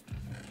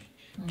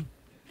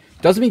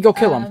 Doesn't mean go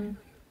kill them.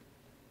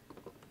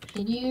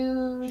 Can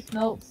you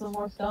smelt some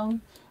more stone?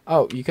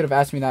 Oh, you could have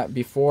asked me that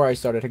before I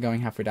started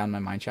going halfway down my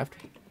mine shaft.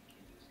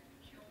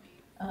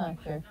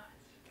 Sure.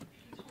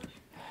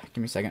 Give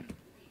me a second.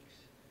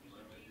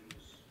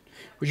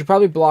 We should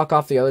probably block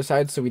off the other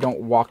side so we don't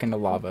walk into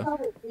lava. You should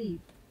probably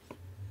sleep.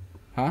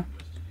 Huh?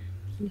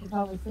 You should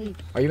probably sleep.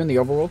 Are you in the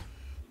overworld?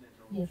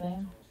 Yes, I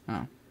am.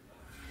 Oh.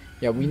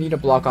 Yeah, we need to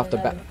block off the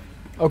back.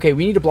 Okay,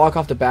 we need to block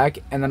off the back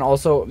and then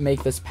also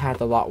make this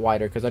path a lot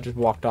wider because I just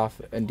walked off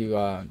and do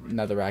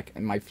netherrack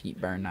and my feet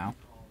burn now.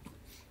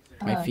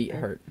 My feet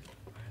hurt.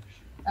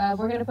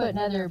 We're gonna put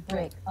another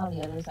brick on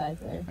the other side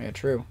there. Oh, yeah,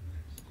 true.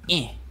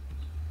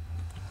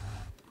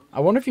 I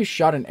wonder if you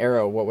shot an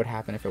arrow, what would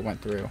happen if it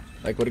went through?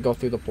 Like, would it go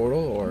through the portal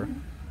or?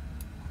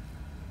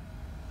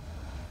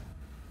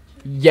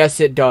 Yes,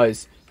 it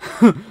does.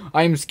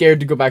 I am scared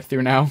to go back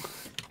through now.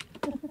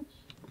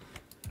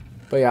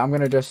 But yeah, I'm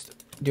gonna just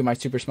do my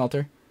super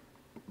smelter.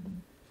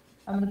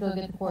 I'm gonna go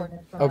get the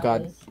coordinates from Oh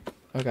god.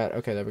 Oh god.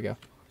 Okay, there we go.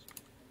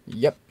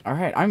 Yep. All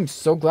right. I'm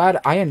so glad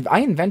I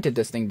invented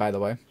this thing, by the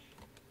way.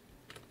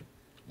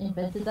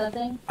 Invented that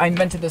thing? I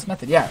invented this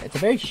method. Yeah, it's a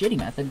very shitty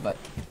method, but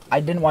I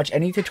didn't watch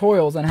any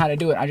tutorials on how to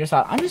do it. I just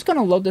thought I'm just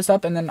gonna load this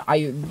up, and then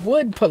I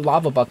would put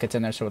lava buckets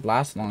in there so it would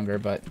last longer.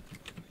 But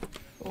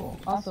Cool.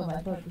 Also,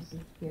 my boat just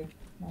disappeared.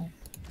 Nice.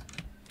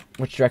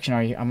 which direction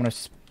are you? I'm gonna.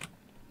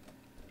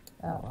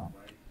 Oh well.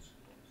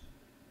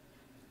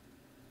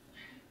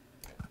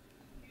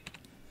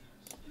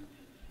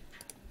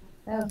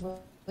 That was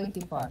way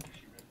too far.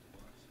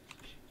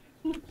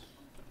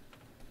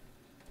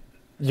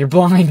 You're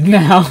blind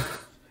now.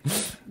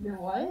 You're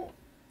what?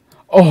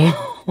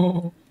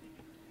 Oh.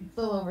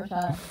 Still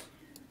overshot.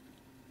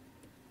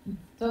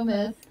 Still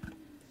missed.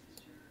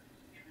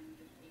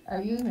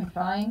 Are you even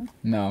trying?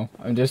 No,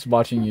 I'm just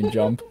watching you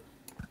jump.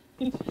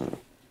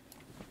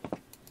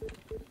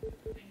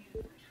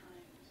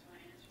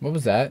 What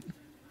was that?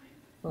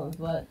 What was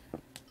what?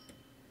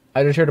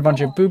 I just heard a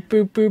bunch of boop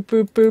boop boop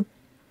boop boop.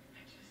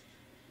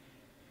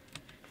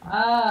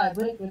 Ah, I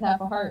blinked with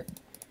half a heart.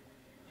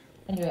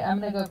 Anyway, I'm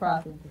gonna go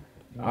across.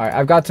 All right,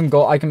 I've got some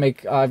gold. I can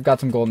make. I've got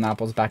some golden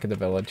apples back at the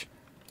village.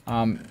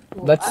 Cool.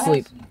 Let's I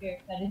sleep. have sweet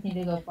berries. I just need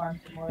to go farm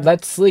some more.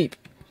 Let's sleep.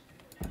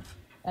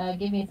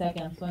 Give me a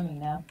second. I'm swimming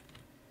now.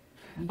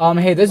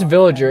 Hey, this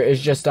villager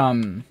is just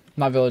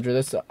not villager.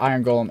 This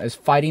iron golem is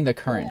fighting the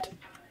current.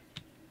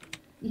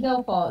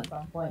 He'll fall at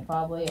some point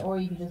probably, or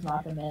you can just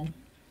knock him in.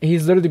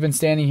 He's literally been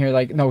standing here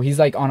like no. He's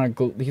like on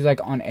he's like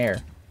on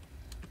air.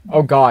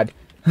 Oh God.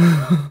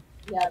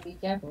 Yeah, be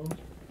careful.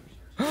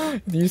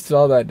 You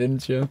saw that,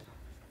 didn't you?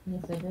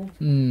 Yes, I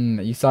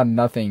did. You saw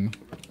nothing.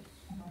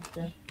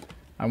 Sure.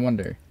 I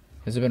wonder.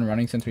 Has it been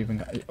running since we've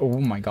been? Oh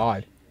my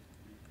God.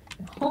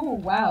 Oh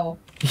wow.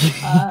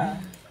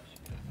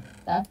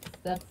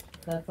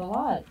 That's a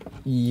lot.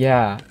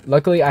 Yeah.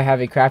 Luckily, I have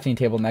a crafting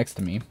table next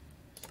to me.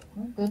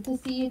 Well, good to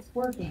see it's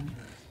working.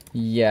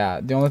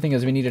 Yeah. The only thing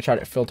is we need to try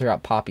to filter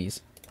out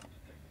poppies.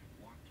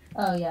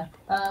 Oh yeah.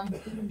 You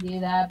can do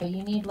that, but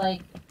you need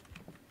like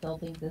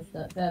filter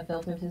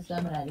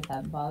system, and I just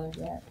haven't bothered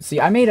yet. See,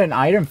 I made an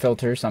item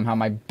filter somehow.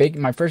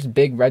 My first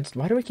big red.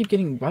 Why do I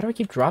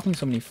keep dropping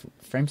so many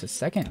frames a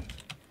second?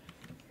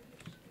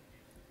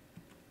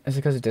 Is it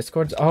because of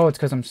Discord? Oh, it's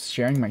because I'm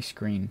sharing my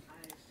screen.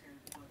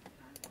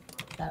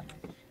 That.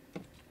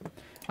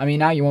 I mean,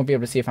 now you won't be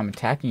able to see if I'm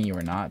attacking you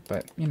or not,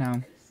 but you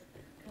know,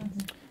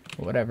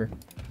 whatever.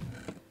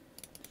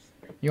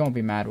 You won't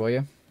be mad, will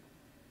you?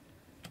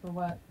 For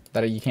what?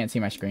 That you can't see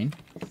my screen?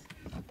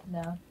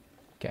 No.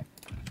 Okay.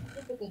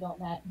 Typically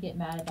don't get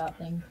mad about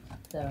things,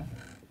 so.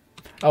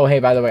 Oh, hey,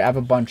 by the way, I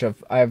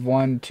have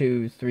 1,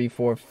 2, 3,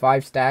 4,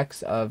 5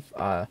 stacks of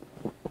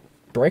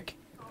brick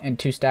and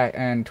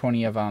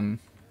 20 of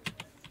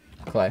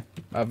clay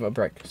of a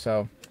brick.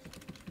 So.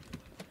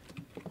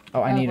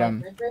 Oh, I need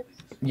Like bricks?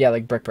 Yeah,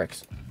 like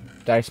bricks.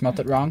 Did I smelt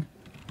it wrong?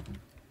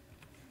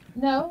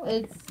 No,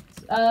 it's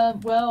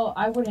well,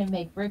 I wouldn't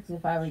make bricks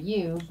if I were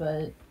you,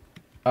 but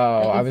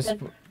Oh,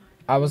 like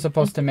I was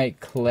supposed to make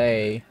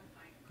clay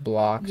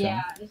blocks.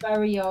 Yeah, if I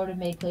were you, I would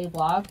make clay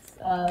blocks.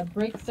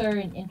 Bricks are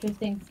an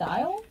interesting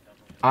style.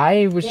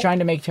 I was trying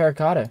to make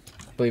terracotta,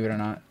 believe it or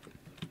not.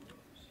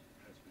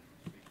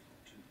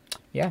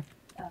 Yeah.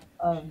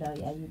 Oh no,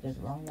 yeah, you did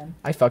it wrong then.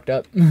 I fucked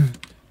up. A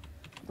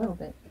little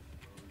bit.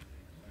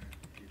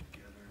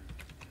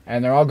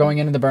 And they're all going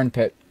into the burn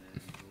pit.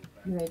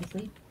 You ready to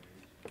sleep?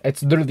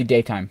 It's literally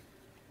daytime.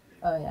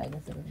 Oh yeah, I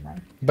guess it doesn't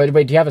matter. But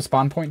wait, do you have a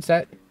spawn point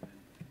set?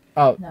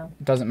 Oh, no.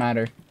 Doesn't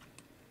matter.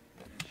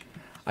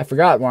 I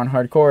forgot we're on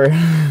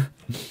hardcore.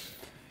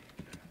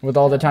 With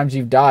all the times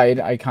you've died,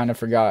 I kind of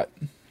forgot.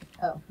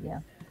 Oh,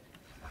 yeah.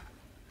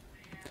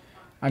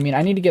 I mean,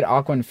 I need to get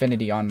Aqua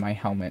Infinity on my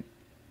helmet.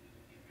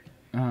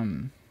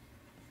 I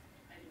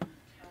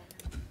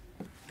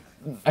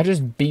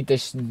just beat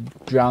this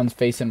drown's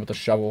face in with a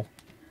shovel.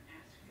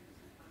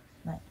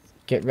 Nice.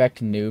 Get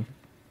wrecked, noob.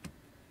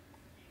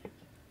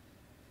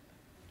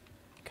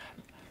 God.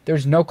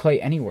 There's no clay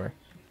anywhere.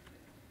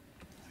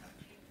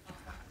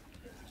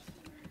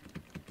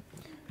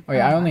 Oh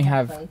yeah, I only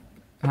have... Clay.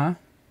 Huh?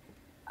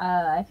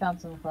 I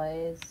found some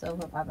clay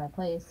over by my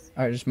place.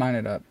 Alright, just mine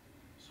it up.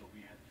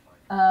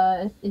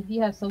 If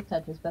you have Silk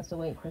Touch, it's best to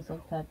wait for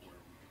Silk Touch.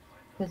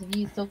 Because if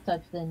you use Silk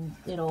Touch, then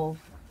it'll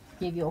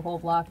give you a whole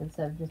block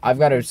instead of just... I've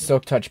got a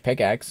Silk Touch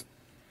pickaxe.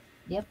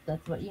 Yep,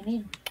 that's what you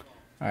need.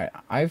 Alright,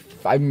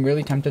 I'm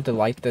really tempted to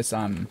light this,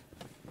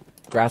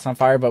 grass on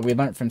fire, but we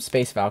learned from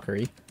Space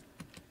Valkyrie.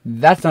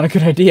 That's not a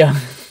good idea.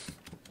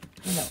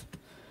 No.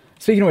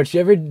 Speaking of which,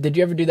 did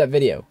you ever do that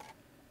video?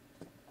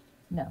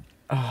 No.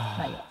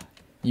 Not yet.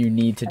 You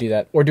need to do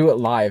that. Or do it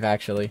live,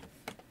 actually.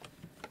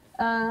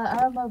 I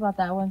don't know about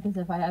that one, because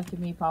if I have too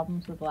many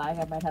problems with lag,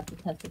 I might have to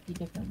test a few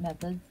different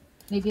methods.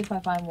 Maybe if I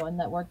find one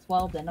that works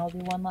well, then I'll do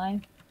one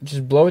live.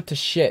 Just blow it to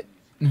shit.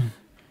 I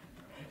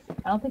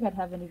don't think I'd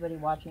have anybody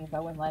watching if I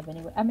went live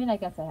anyway. I mean, I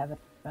guess I have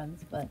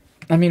friends, but...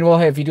 I mean, well,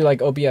 hey, if you do,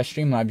 like, OBS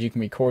Streamlabs, you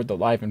can record the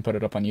live and put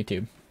it up on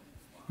YouTube.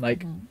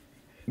 Like,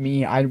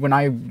 me, when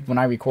I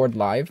record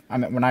live,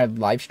 when I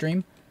live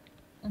stream,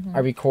 I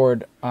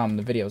record,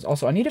 the videos.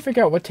 Also, I need to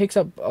figure out what takes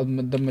up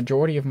the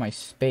majority of my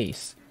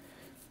space.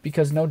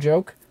 Because, no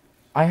joke,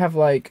 I have,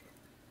 like,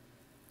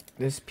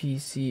 this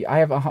PC, I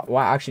have, well,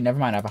 actually, never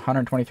mind, I have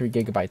 123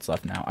 gigabytes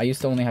left now. I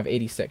used to only have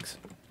 86.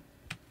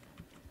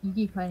 You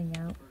keep finding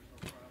out.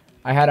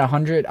 I have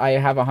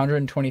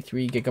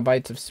 123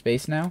 gigabytes of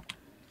space now.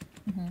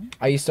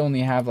 I used to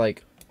only have,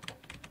 like,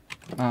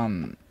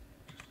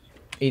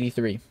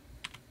 83.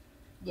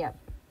 Yep.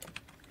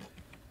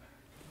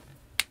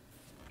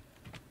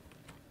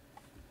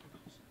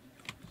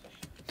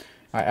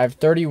 Alright, I have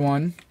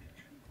 31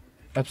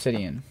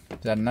 obsidian. Is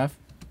that enough?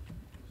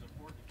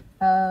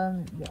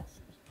 Yes.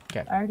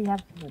 Okay. I already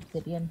have some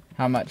obsidian.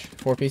 How much?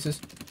 4 pieces?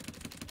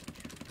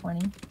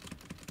 20.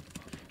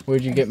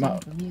 Where'd you get my...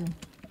 From you.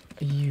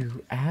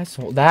 You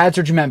asshole. That's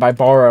what you meant by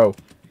borrow.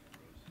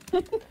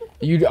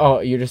 You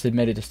just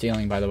admitted to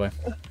stealing, by the way.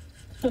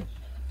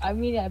 I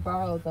mean, I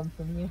borrowed them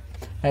from you.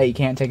 Hey, you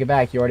can't take it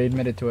back. You already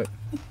admitted to it.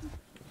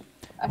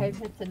 I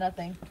admit to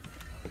nothing.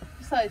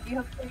 Besides, you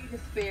have plenty to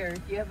spare.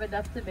 You have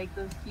enough to make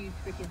those huge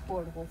freaking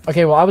portables.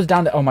 Okay, well, I was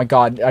down to... Oh my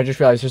god, I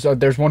just realized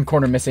there's one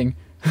corner missing.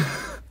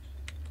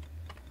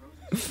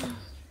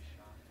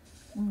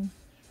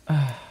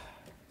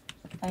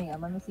 Hang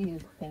on, let me see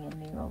who's pinging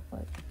me real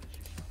quick.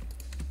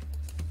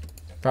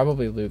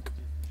 Probably Luke.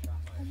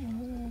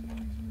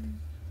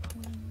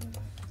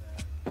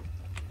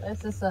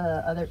 This is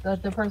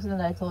the person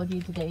that I told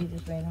you today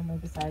just randomly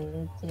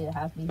decided to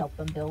have me help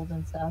them build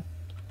and stuff.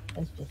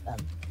 It's just them.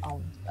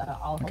 I'll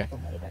help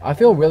them later. I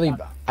feel really...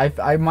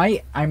 I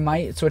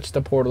might switch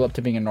the portal up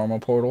to being a normal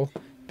portal.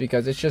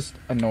 Because it's just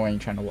annoying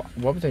trying to...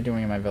 What was I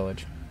doing in my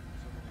village?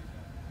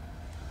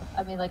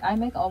 I mean, like, I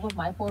make all of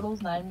my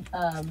portals 9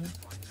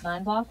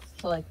 blocks,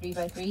 so like 3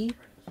 by 3.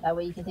 That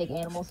way you can take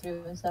animals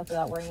through and stuff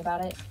without worrying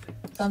about it.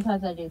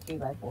 Sometimes I do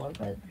 3x4,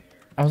 but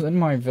I was in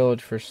my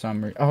village for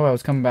some reason. Oh, I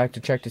was coming back to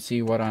check to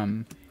see what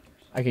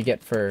I could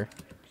get for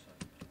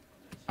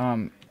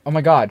oh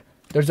my god.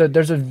 There's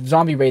a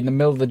zombie raid in the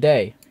middle of the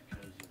day.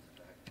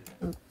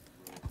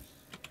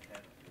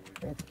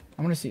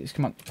 I want to see this.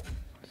 Come on.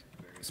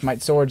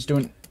 Smite swords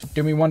do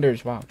me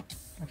wonders. Wow.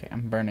 Okay,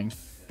 I'm burning.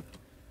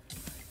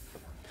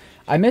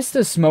 I miss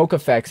the smoke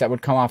effects that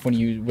would come off when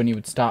you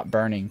would stop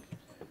burning.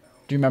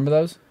 Do you remember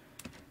those?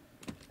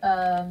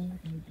 God,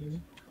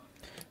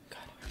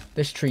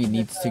 this tree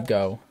needs to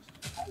go.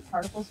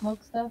 Particle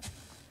smoke stuff.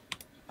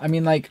 I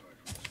mean, like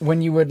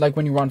when you were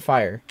on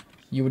fire,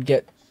 you would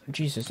get.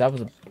 Jesus, that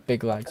was a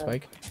big lag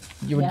spike.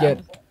 You would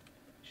get.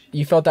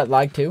 You felt that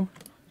lag too?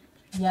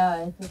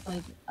 Yeah, it just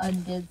like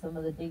undid some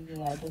of the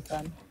digging I just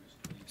done.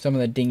 Some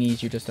of the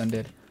dingies you just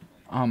undid.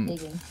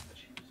 Digging.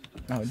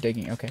 Oh,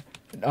 digging. Okay.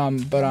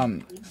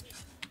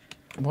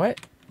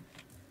 What?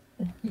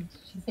 Did you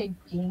say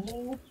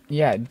dinging?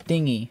 Yeah,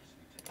 dingy.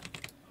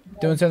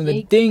 Doing some of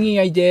the dinging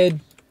I did.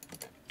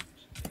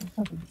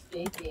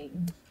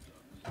 Digging.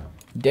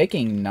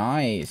 Digging,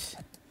 nice.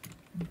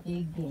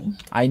 Digging.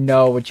 I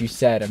know what you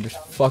said. I'm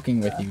just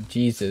fucking with you.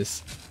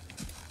 Jesus.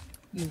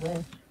 You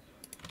wish.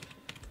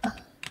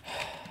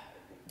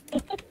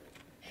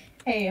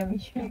 Hey, I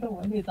mean, you're the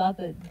one who thought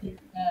that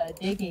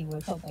digging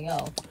was something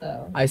else,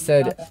 so... I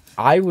said,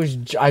 I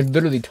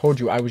literally told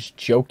you I was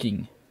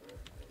joking.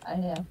 I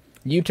know.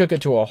 You took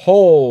it to a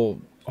whole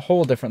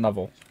different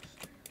level.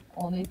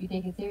 Only if you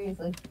take it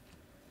seriously.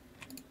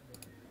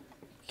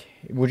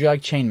 Okay. Would you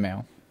like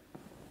chainmail?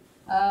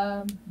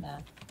 Nah.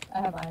 I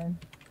have iron.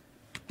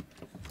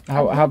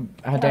 How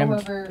damn...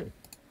 However,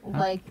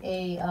 like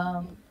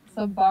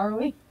some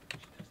borrowing...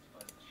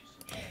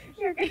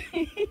 You're gonna...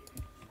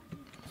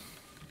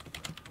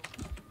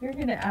 You're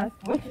gonna ask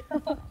what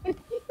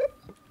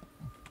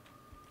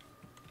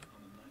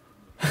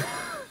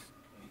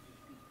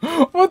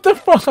What the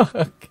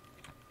fuck?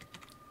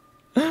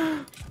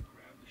 I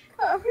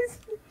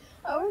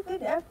was in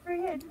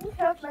F3, I didn't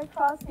have my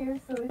crosshair,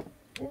 so it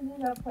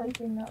ended up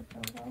placing not so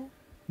well.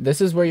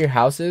 This is where your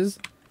house is?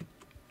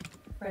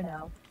 For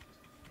now.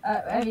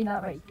 I mean,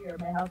 not right here.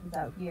 My house is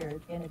out here.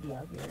 It's gonna be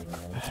out here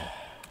anyway.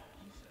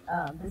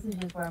 This is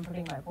just where I'm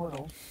putting my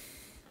portal.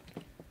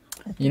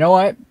 You know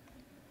what?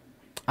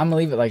 I'm gonna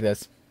leave it like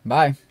this.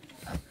 Bye.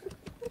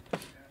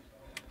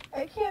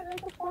 I can't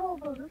make a portal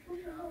though. This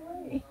is in the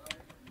way.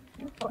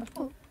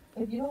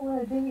 If you don't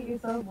want to dig it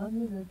yourself, let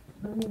me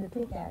the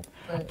pickaxe.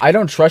 But I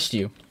don't trust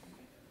you.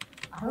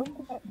 I don't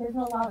think there's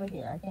no lava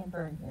here. I can't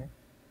burn here.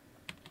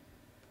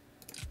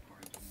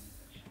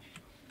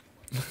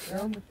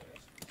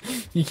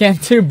 You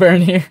can't do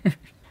burn here.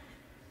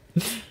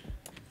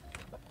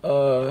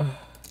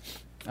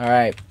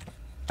 Alright.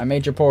 I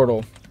made your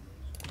portal.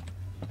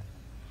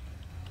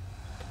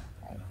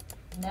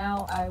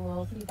 Now I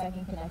will see if I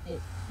can connect it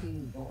to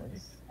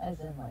yours, as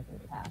in like the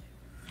path.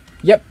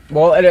 Yep.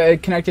 Well,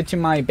 it connected to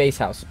my base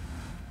house.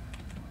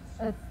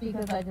 That's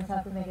because I just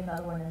have to make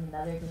another one and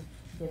another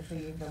just for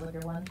your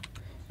villager one.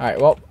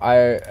 Alright, well,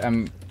 I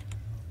am...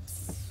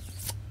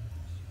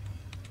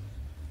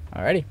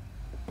 Alrighty.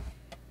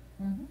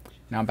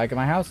 Now I'm back at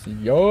my house.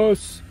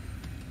 Yes!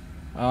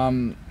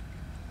 I'm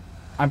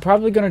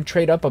probably gonna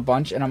trade up a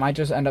bunch, and I might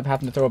just end up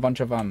having to throw a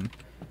bunch of,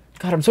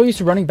 God, I'm so used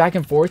to running back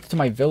and forth to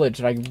my village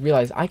that I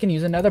realize I can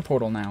use a nether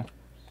portal now.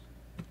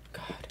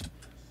 God.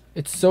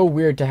 It's so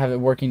weird to have a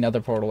working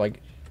nether portal,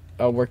 like,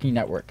 a working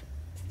network.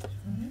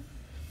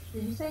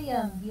 Did you say, you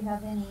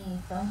have any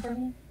stone for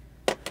me?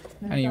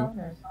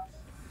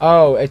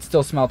 Oh, it's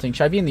still smelting.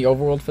 Should I be in the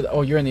overworld for the...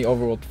 Oh, you're in the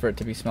overworld for it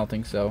to be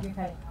smelting, so...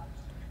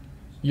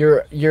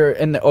 You're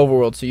in the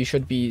overworld, so you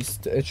should be...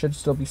 it should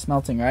still be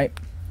smelting, right?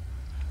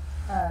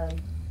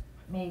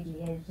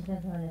 Maybe. It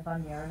depends on if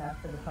I'm near enough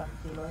for the chunks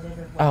to be loaded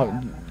or what.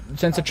 Oh,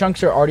 since the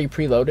chunks are already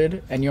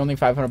preloaded, and you're only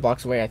 500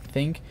 blocks away, I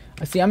think...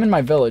 See, I'm in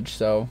my village,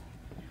 so...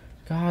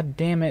 God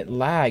damn it,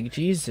 lag.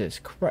 Jesus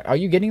Christ. Are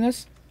you getting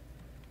this?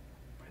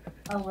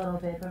 A little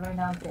bit, but right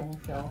now I'm standing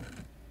still.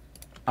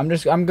 I'm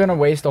gonna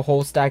waste a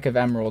whole stack of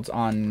emeralds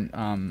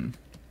on,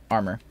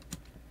 armor.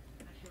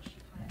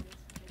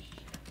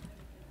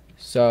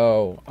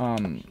 So,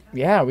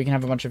 yeah, we can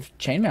have a bunch of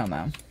chainmail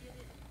now.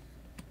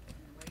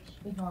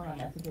 Ignore my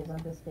messages,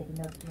 I'm just taking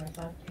notes to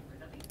myself.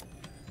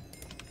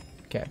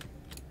 Okay.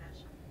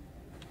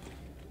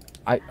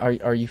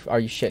 Are you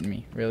shitting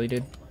me? Really,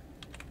 dude?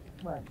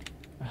 What?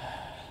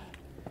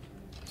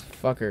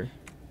 Fucker.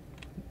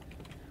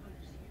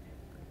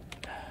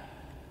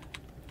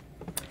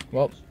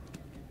 Well,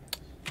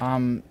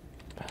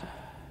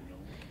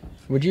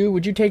 would you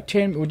take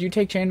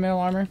chainmail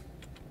armor?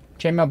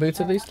 Chainmail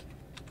boots at least?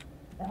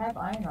 I have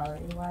iron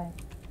already, why?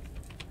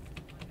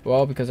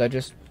 Well, because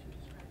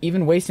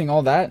even wasting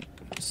all that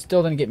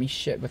still didn't get me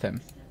shit with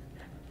him.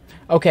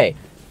 Okay,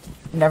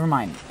 never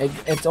mind.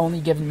 It's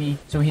only given me,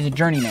 so he's a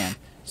journeyman.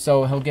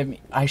 So he'll give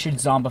me, I should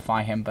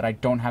zombify him, but I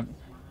don't have,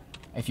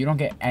 if you don't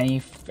get any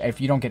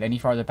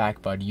farther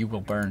back, bud, you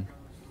will burn.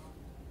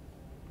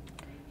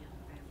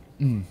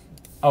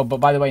 Oh, but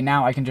by the way,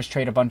 now I can just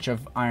trade a bunch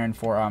of iron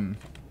for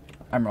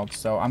emeralds.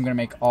 So I'm gonna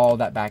make all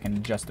that back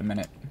in just a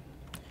minute.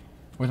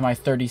 With my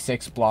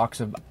 36 blocks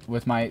of,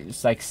 with my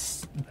like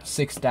 6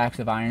 stacks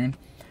of iron.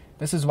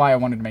 This is why I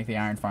wanted to make the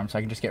iron farm, so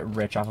I can just get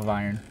rich off of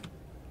iron.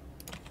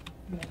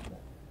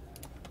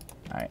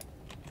 Alright.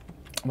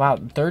 Wow,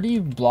 30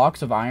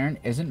 blocks of iron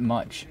isn't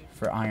much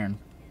for iron.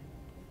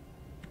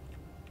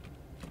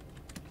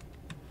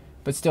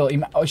 But still,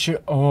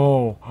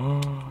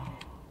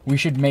 we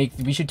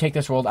should take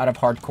this world out of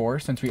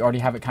hardcore since we already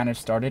have it kind of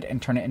started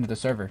and turn it into the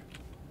server.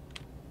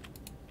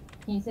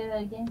 Can you say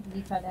that again?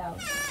 You cut out.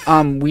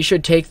 We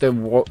should take the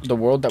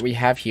world that we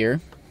have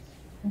here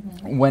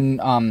when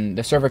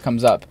the server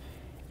comes up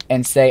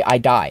and say I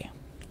die.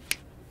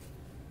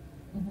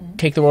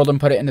 Take the world and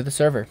put it into the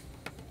server.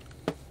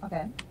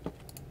 Okay.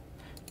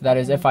 That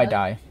is if I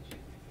die.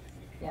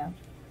 Yeah.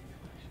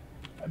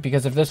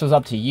 Because if this was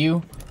up to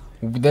you,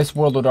 this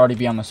world would already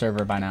be on the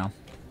server by now.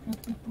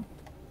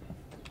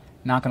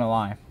 Not gonna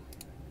lie.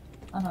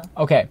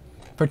 Okay.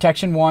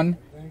 Protection 1.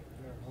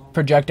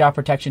 Projectile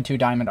protection 2,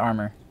 diamond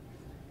armor.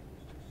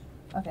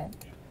 Okay.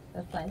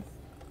 That's nice.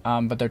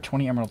 But they're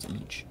 20 emeralds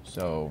each.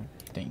 So,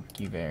 thank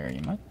you very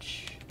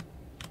much.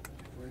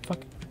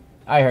 Fuck.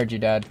 I heard you,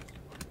 Dad.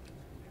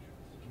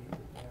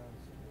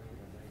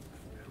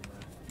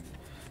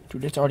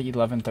 Dude, it's already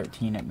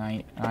 11:13 at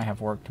night, and I have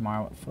work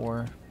tomorrow at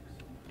 4.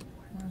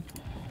 So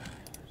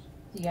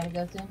you gotta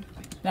go soon?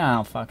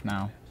 No, fuck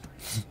no.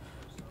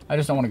 I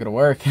just don't want to go to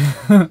work.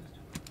 Yeah,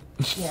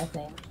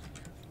 same.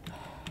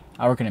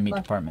 I work in a meat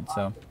department,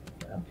 so.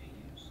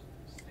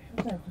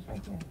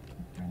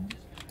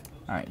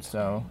 Alright,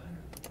 so.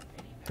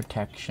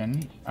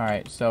 Protection.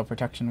 Alright, so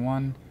protection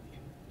 1.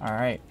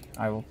 Alright,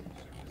 I will.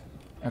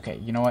 Okay,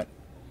 you know what?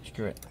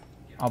 Screw it.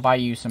 I'll buy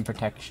you some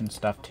protection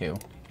stuff too.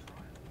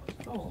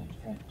 Oh,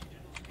 okay.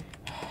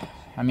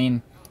 I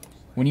mean,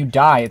 when you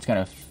die, it's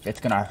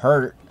gonna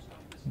hurt.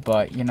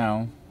 But, you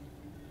know,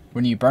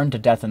 when you burn to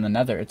death in the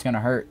nether, it's gonna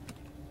hurt.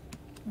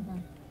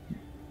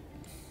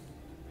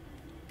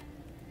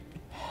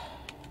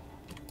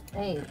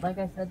 Hey, like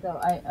I said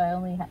though, I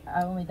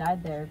only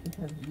died there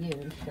because of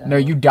you. So. No,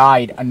 you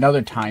died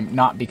another time,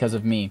 not because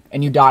of me.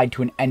 And you died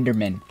to an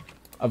enderman,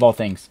 of all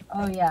things.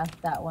 Oh yeah,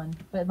 that one.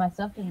 But my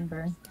stuff didn't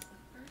burn.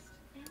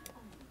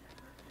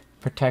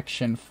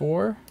 Protection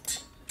 4.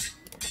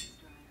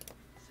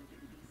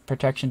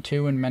 Protection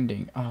 2 and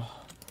mending. Oh,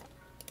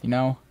 you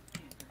know.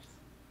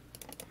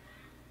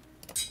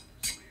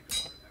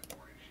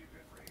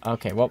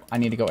 Okay, well, I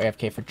need to go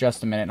AFK for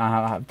just a minute. And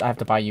I have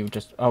to buy you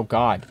just. Oh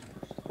God.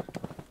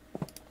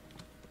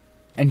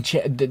 And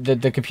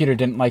the computer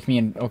didn't like me,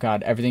 and oh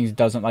God, everything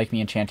doesn't like me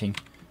enchanting.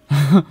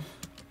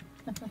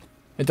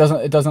 It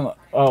doesn't.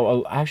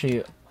 Oh,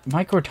 actually,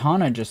 my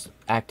Cortana just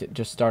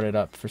started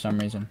up for some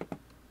reason.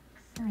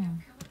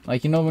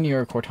 Like, you know when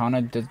your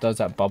Cortana does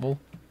that bubble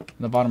in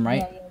the bottom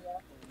right? Yeah.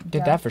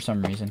 Did that for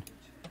some reason.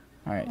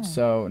 All right,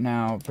 so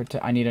now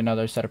I need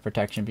another set of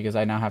protection because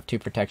I now have 2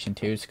 protection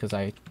 2s because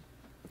I.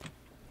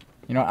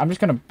 You know, I'm just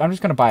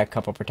gonna buy a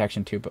couple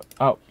protection 2, but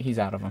oh, he's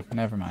out of them.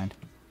 Never mind.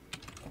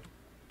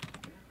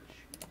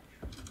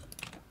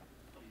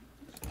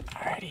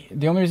 Alrighty.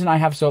 The only reason I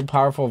have so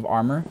powerful of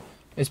armor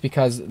is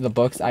because the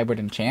books I would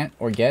enchant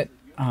or get.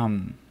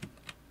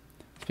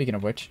 Speaking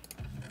of which,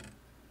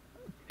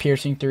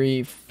 piercing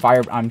 3,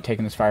 fire. I'm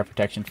taking this fire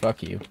protection.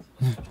 Fuck you.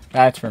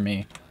 That's for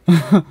me.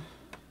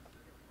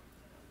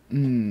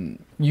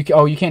 You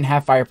can't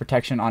have fire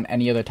protection on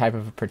any other type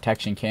of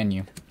protection, can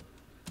you?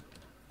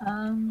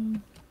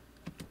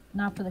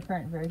 Not for the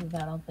current versions, I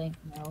don't think,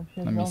 no.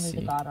 Because only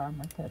the god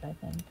armor could, I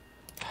think.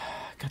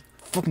 God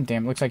fucking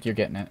damn, looks like you're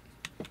getting it.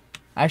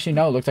 Actually,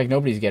 no, it looks like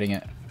nobody's getting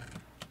it.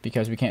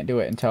 Because we can't do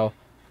it until...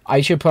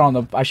 I should put on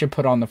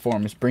the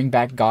forums, bring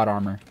back god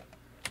armor.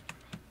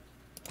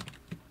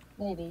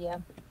 Maybe, yeah.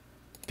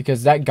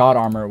 Because that god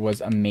armor was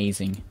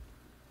amazing.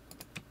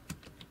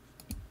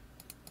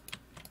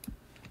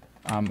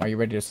 Are you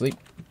ready to sleep?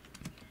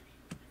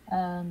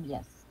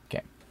 Yes.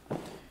 Okay.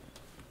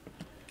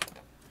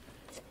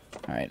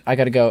 Alright, I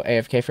gotta go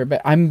AFK for a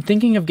bit. I'm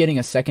thinking of getting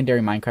a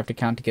secondary Minecraft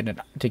account to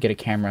get a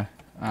camera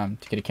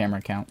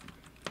account.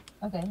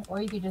 Okay,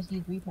 or you could just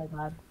use replay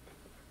mod.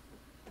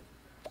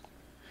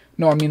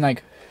 No, I mean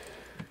like,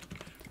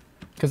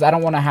 because I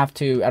don't want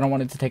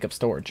it to take up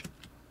storage.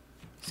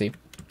 See?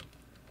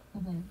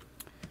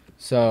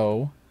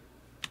 So,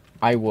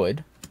 I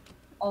would.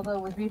 Although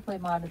with replay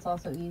mod, it's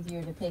also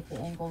easier to pick the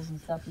angles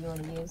and stuff you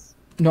want to use.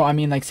 No, I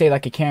mean like say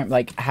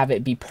like have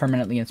it be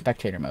permanently in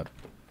spectator mode.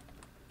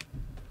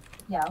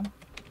 Yeah.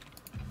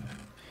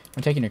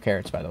 I'm taking your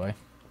carrots, by the way.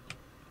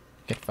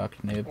 Get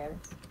fucked, noob.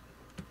 Carrots.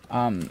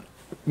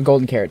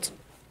 Golden carrots.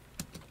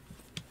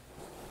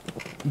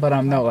 But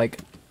no, like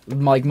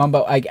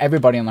Mumbo, like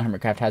everybody on the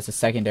Hermitcraft has a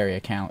secondary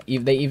account.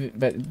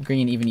 But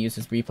Green even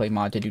uses replay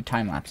mod to do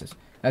time lapses.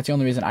 That's the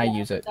only reason I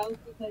use it. That was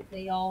because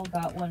they all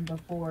got one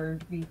before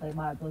replay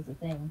mod was a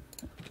thing.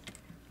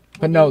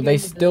 But no, they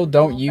still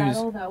don't use.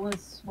 That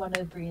was one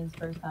of Green's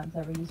first times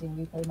ever using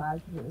replay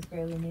mod because it was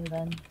fairly new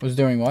then. Was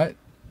doing what?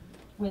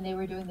 when they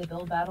were doing the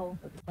build battle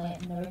with the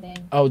plant and everything.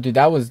 Oh, dude,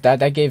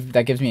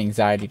 that gives me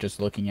anxiety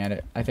just looking at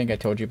it. I think I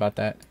told you about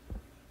that.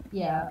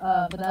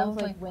 Yeah, but that was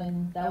like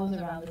that was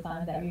around the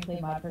time that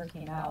replay mod first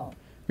came out.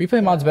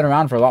 Replay mod's been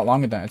around for a lot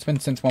longer than it's been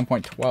since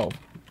 1.12.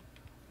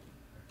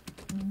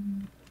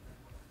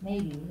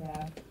 Maybe,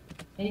 yeah.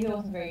 Maybe it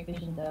wasn't very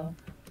efficient though.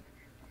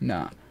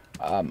 Nah.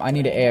 I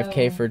need an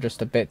AFK for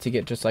just a bit to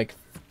get just like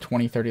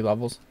 20, 30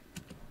 levels.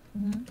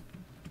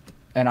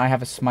 And I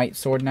have a smite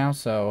sword now,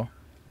 so.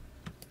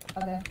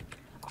 Okay.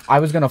 I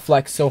was gonna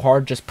flex so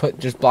hard, just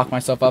block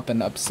myself up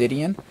in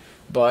obsidian,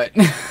 but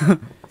I'm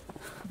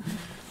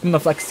gonna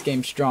flex this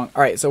game strong.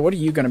 All right, so what are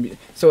you gonna be?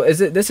 So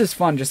this is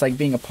fun, just like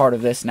being a part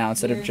of this now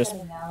instead of just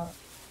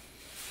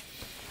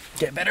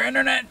get better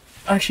internet.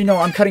 Actually, no,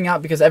 I'm cutting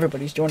out because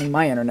everybody's joining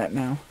my internet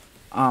now.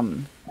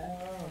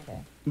 Okay.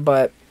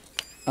 But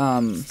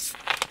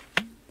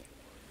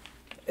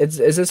is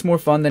this more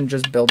fun than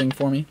just building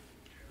for me?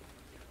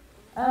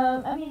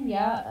 I mean,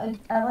 yeah,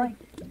 I like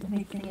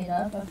mixing it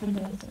up. I've been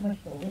doing so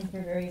much building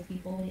for various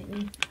people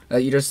lately.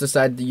 You just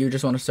decide that you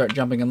just want to start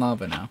jumping in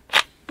lava now.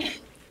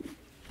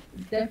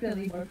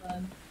 Definitely more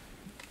fun.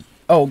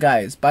 Oh,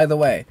 guys, by the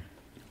way,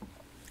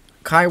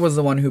 Kai was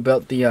the one who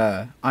built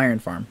the iron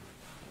farm.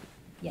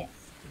 Yes.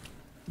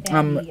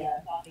 And the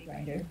zombie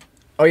grinder.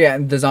 Oh yeah,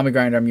 and the zombie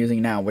grinder I'm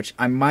using now, which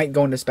I might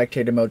go into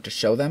spectator mode to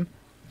show them.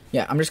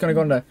 Yeah, I'm just gonna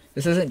go into.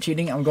 This isn't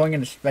cheating. I'm going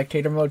into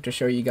spectator mode to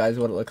show you guys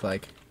what it looks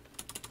like.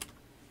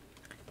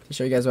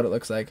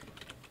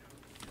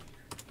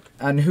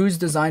 And whose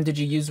design did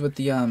you use with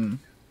the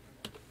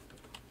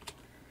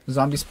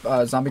zombie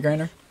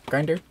grinder?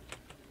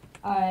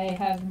 I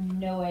have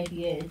no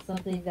idea. It's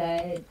something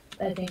that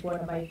I think one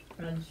of my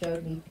friends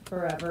showed me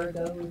forever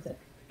ago.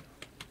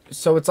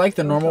 So it's like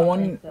the normal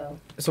one.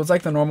 So it's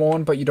like the normal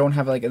one, but you don't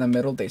have like in the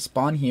middle. They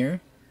spawn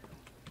here.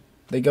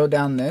 They go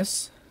down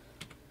this.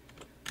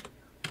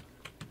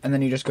 And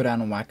then you just go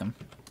down and whack them.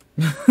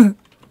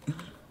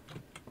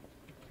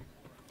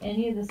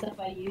 Any of the stuff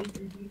I use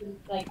is usually,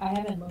 like, I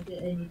haven't looked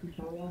at any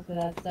tutorials for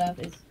that stuff.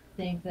 It's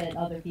things that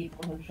other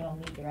people have shown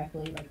me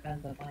directly, like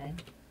friends of mine,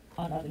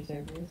 on other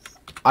servers.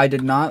 I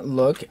did not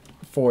look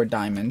for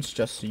diamonds,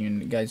 just so you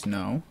guys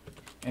know.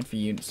 And for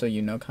you, so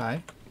you know,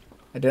 Kai.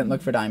 I didn't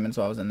look for diamonds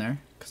while I was in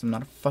there, because I'm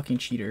not a fucking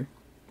cheater.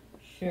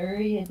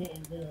 Sure you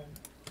didn't.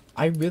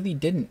 I really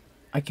didn't.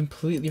 I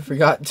completely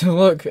forgot to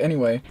look,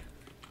 anyway.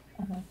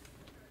 Alright,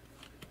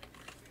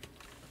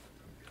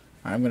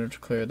 I'm gonna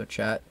clear the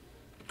chat.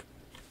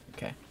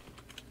 Okay.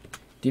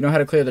 Do you know how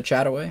to clear the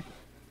chat away?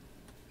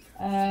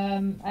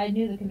 I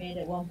knew the command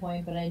at one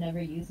point, but I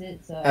never use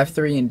it, so...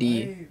 F3 and D. I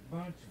ate a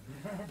bunch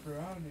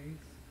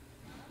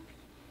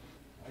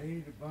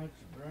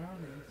of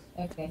brownies.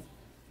 Okay.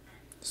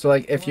 So,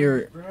 like, if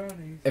you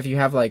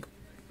have, like,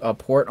 a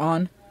port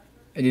on,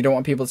 and you don't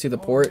want people to see the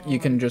port, you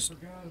can just...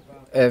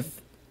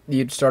 If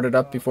you'd start it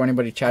up before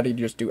anybody chatted,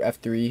 you just do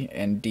F3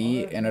 and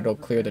D, and it'll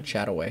clear the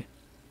chat away.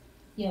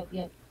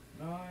 Yep.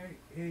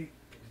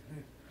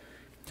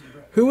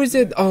 Who is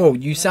it? Oh,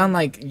 you sound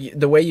like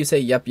the way you say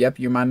yep. You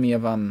remind me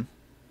of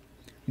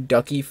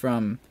Ducky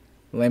from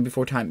Land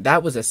Before Time.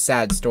 That was a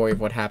sad story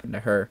of what happened to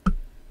her.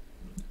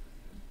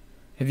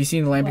 Have you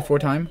seen The Land Before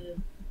Time?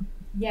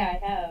 Yeah,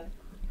 I have.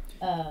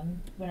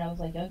 When I was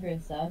like younger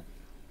and stuff.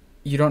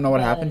 You don't know what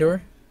happened to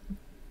her?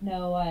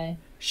 No, why?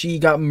 She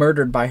got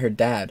murdered by her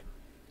dad.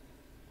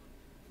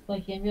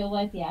 Like in real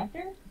life, the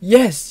actor?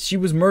 Yes, she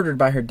was murdered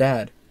by her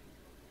dad.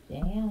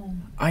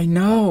 Damn. I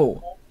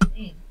know.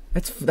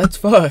 That's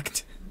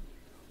fucked.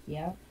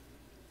 Yeah.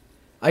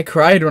 I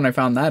cried when I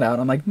found that out.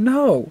 I'm like,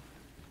 no.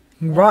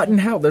 Rotten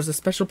hell. There's a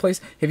special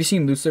place. Have you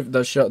seen Lucifer,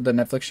 the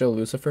Netflix show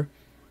Lucifer?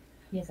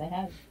 Yes, I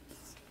have.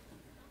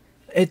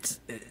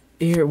 It's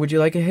here. Would you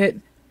like a hit?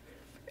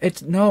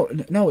 It's no.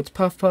 It's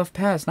Puff Puff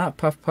Pass, not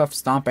Puff Puff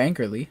Stomp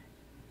Angrily.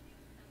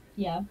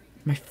 Yeah.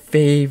 My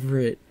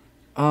favorite.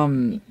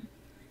 Oh,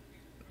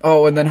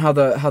 and then how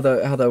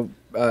the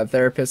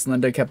therapist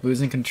Linda kept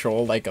losing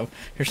control, like, of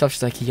herself.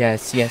 She's like,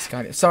 yes,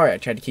 got it. Sorry, I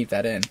tried to keep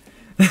that in.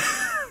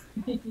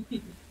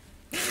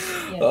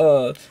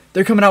 Yeah.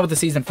 They're coming out with the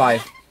season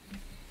 5.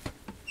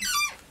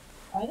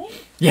 Are they?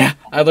 Yeah,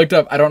 I looked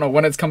up. I don't know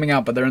when it's coming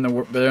out, but they're in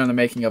the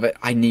making of it.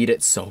 I need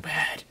it so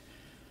bad.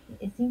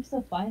 It seems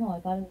so final. I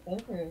thought it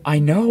was over. I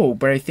know,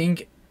 but I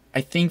think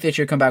they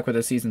should come back with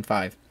a season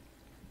 5.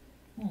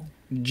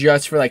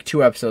 Just for like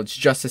 2 episodes,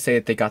 just to say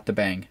that they got the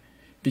bang,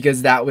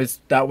 because that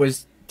was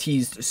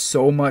teased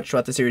so much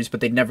throughout the series, but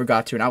they never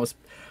got to, and I was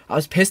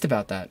pissed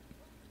about that.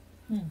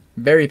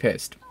 Very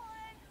pissed.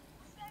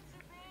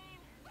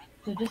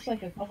 So just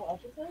like a couple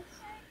episodes?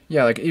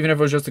 Yeah, like even if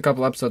it was just a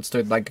couple episodes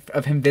to like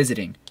of him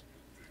visiting.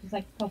 Just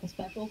like a couple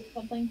specials or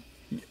something?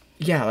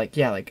 Yeah, like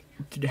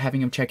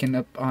having him checking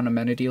up on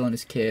Amenadiel and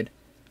his kid.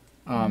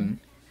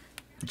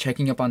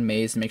 Checking up on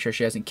Maze to make sure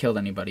she hasn't killed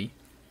anybody.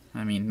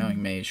 I mean,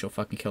 knowing Maze, she'll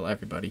fucking kill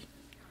everybody.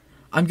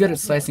 I'm good at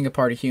slicing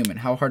apart a human.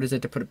 How hard is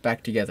it to put it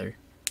back together?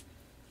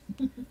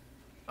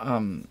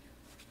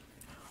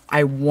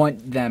 I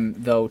want them,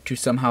 though, to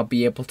somehow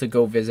be able to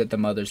go visit the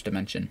mother's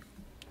dimension.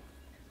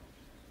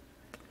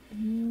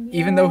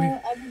 Even though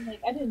I mean,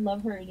 like, I didn't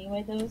love her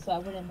anyway, though, so I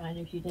wouldn't mind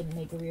if she didn't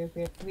make a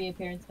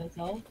reappearance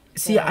myself.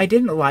 see, But I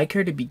didn't like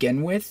her to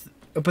begin with,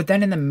 but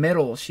then in the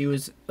middle, she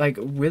was like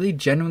really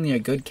genuinely a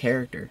good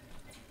character.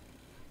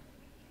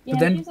 yeah,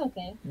 then- she's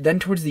okay. Then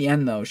towards the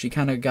end, though, she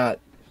kind of got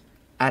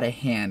out of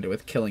hand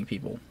with killing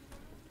people,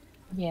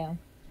 Yeah.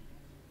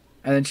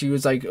 and then she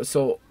was like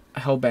so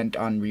hell bent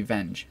on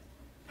revenge.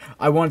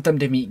 I want them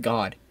to meet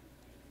God.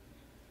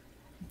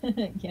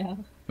 Yeah.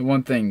 The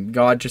one thing,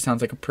 God just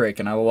sounds like a prick,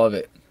 and I love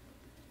it.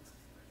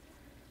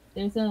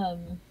 There's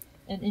an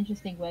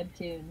interesting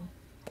webtoon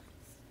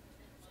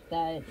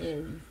that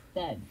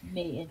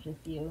may interest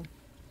you.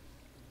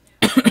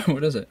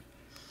 What is it?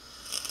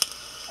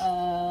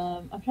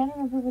 I'm trying to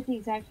remember what the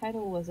exact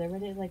title was. I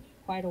read it like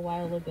quite a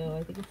while ago.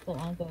 I think it's still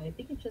ongoing. I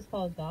think it's just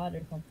called God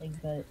or something,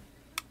 but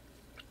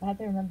I have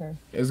to remember.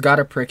 It's got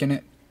a prick in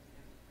it.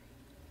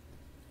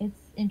 It's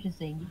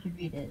interesting. You should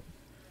read it.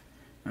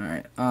 All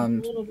right. It's a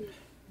little bit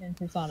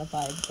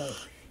personified,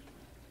 but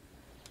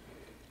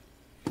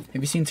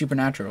Have you seen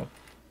Supernatural?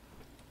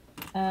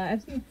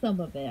 I've seen some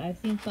of it. I've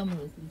seen some of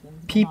the seasons. but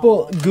not People,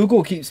 all.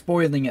 Google keeps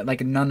spoiling it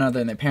like none other,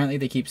 and apparently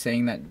they keep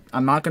saying that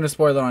I'm not going to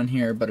spoil it on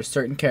here, but a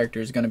certain character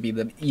is going to be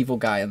the evil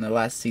guy in the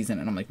last season,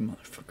 and I'm like,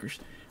 motherfuckers,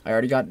 I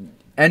already got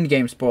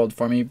Endgame spoiled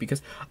for me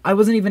because I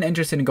wasn't even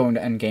interested in going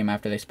to Endgame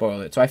after they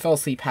spoiled it, so I fell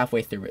asleep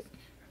halfway through it.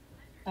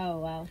 Oh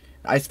wow.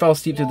 I fell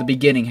asleep through the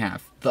beginning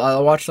half. I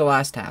watched the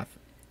last half.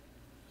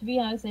 To be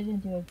honest, they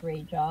didn't do a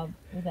great job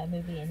with that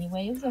movie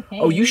anyway. It was okay.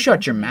 Oh, you It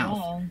shut your wasn't mouth.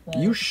 wrong, but-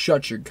 You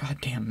shut your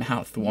goddamn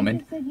mouth, You woman.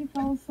 just said you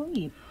fell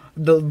asleep.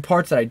 The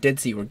parts that I did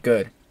see were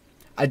good.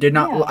 I did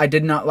not. Yeah. I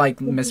did not like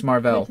Which Miss is-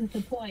 Marvel. Which is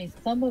the point.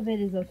 Some of it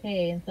is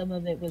okay, and some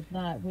of it was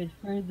not. Which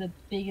for the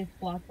biggest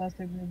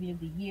blockbuster movie of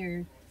the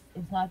year,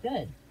 is not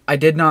good. I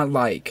did not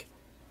like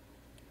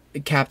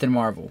Captain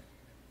Marvel.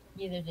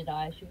 Neither did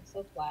I. She was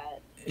so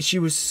flat. She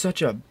was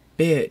such a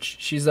bitch.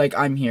 She's like,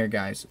 I'm here,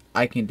 guys.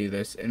 I can do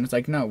this. And it's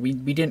like, no, we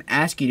didn't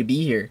ask you to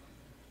be here.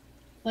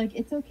 Like,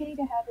 it's okay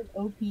to have an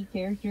OP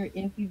character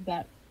if you've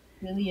got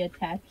really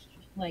attached,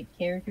 like,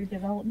 character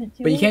development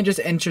to it. But you can't just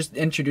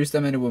introduce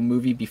them into a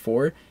movie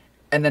before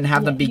and then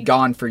have them be you-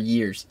 gone for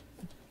years.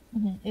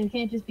 Mhm. It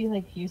can't just be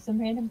like, here's some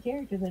random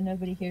character that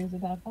nobody cares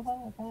about.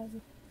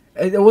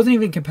 It wasn't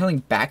even a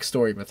compelling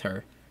backstory with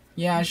her.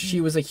 Yeah, she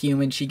was a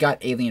human. She got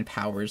alien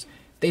powers.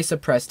 They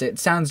suppressed it.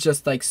 Sounds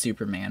just like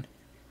Superman.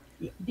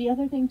 The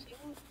other thing, too,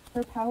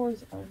 her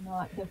powers are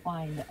not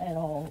defined at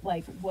all.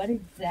 Like, what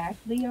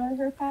exactly are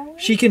her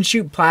powers? She can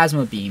shoot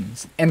plasma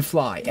beams and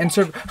fly. And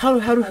how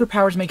do her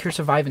powers make her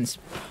survive?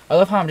 I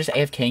love how I'm just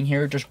AFKing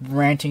here, just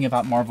ranting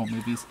about Marvel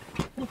movies.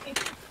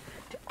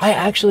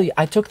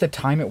 I took the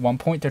time at one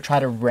point to try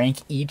to rank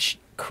each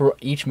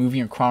movie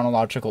in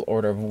chronological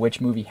order of which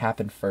movie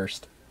happened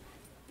first.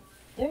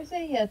 There's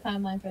a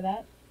timeline for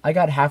that. I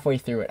got halfway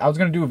through it. I was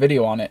going to do a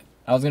video on it.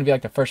 I was going to be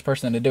like the first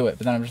person to do it,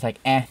 but then I'm just like,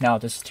 no,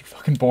 this is too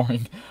fucking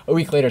boring. A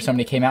week later,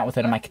 somebody came out with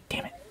it. I'm like,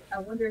 damn it. I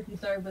wonder if you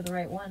started with the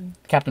right one.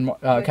 Captain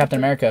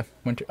America.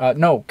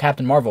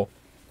 Captain Marvel.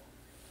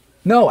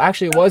 No,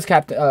 actually it was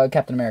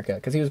Captain America,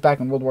 because he was back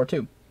in World War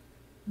II.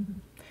 Mm-hmm.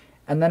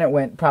 And then it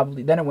went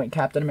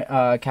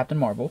Captain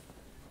Marvel.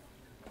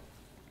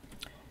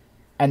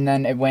 And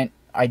then it went,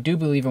 I do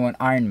believe it went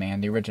Iron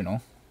Man, the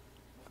original.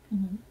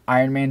 Mm-hmm.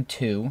 Iron Man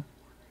 2.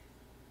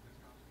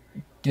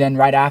 Then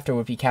right after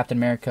would be Captain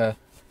America,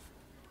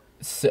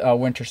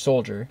 Winter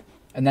Soldier.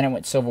 And then it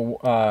went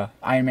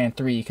Iron Man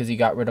 3 because he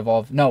got rid of all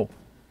of... No.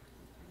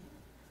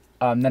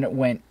 Then it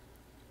went...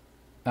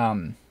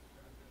 Not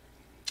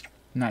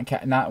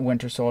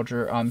Winter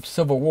Soldier,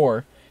 Civil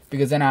War.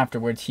 Because then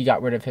afterwards he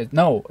got rid of his...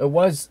 No, it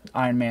was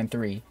Iron Man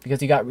 3. Because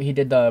he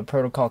did the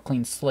Protocol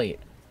Clean Slate.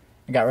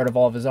 And got rid of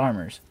all of his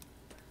armors.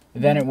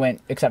 Then it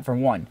went, except for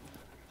one.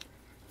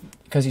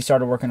 Because he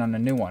started working on a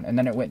new one. And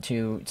then it went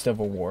to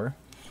Civil War.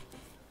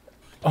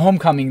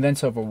 Homecoming, then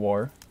Civil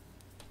War.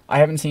 I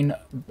haven't seen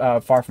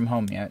Far From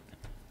Home yet.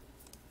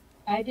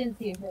 I didn't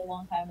see it for a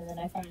long time, and then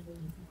I finally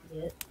didn't see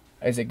it.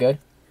 Is it good?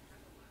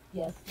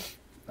 Yes.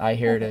 I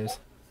hear it is.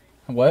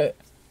 What?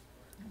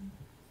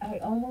 I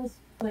almost,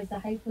 like, the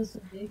hype was so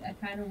big, I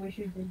kind of wish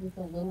it did this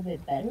a little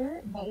bit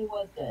better, but it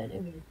was good.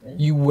 It was good.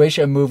 You wish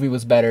a movie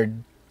was better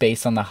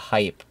based on the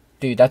hype.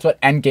 Dude, that's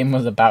what Endgame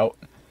was about.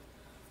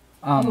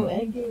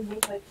 Endgame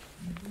was, like,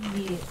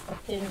 the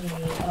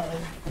epitome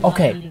of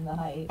Okay. not needing the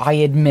hype. I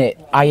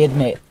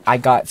admit, I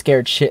got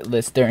scared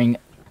shitless during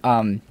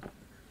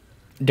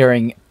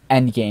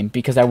Endgame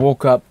because I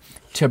woke up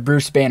to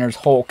Bruce Banner's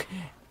Hulk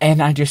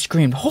and I just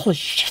screamed, "Holy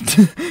shit!"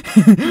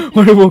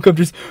 When I woke up,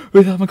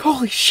 I'm like,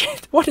 "Holy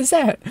shit, what is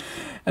that?"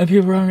 And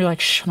people around me were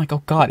like, "Shh!" I'm like,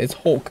 "Oh God, it's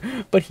Hulk,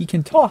 but he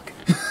can talk."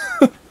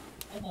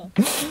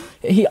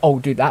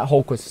 Dude, that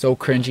Hulk was so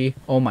cringy.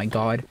 Oh my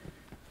God.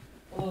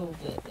 A little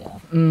bit,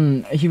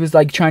 yeah. He was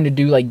like trying to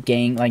do like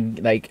gang,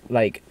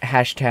 like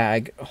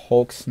hashtag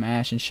Hulk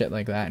smash and shit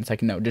like that. It's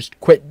like, no, just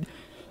quit.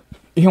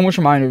 He almost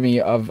reminded me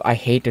of, I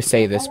hate to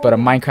say this, but a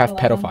Minecraft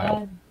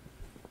pedophile.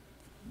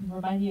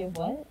 Remind you of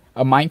what?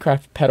 A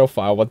Minecraft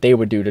pedophile, what they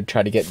would do to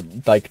try to get,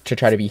 to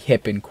try to be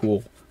hip and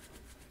cool.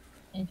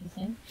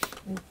 Interesting.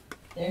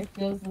 There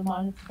goes the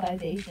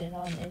monetization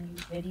on any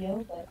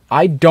video, but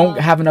I don't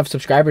have enough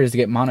subscribers to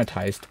get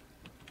monetized.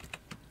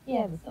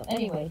 yeah, but still.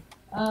 Anyway,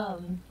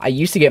 I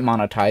used to get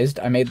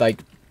monetized. I made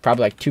like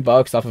probably like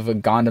 $2 off of a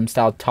Gundam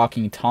style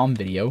talking Tom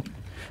video.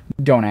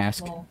 Don't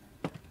ask. well,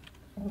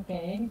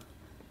 okay.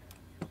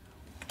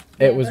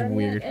 It Yeah, was but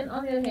weird. And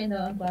on the other hand,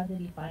 though, I'm glad that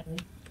he finally,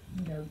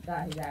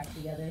 got his act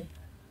together.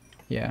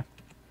 Yeah.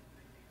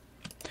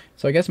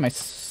 So I guess my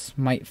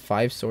Smite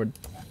 5 sword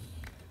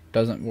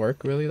doesn't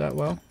work really that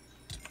well.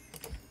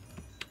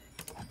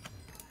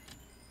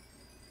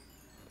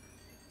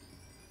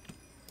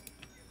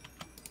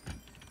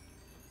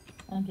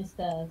 I'm just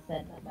setting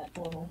up that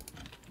portal.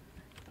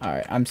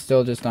 Alright, I'm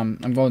still just I'm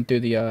going through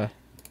the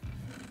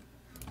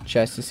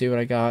chest to see what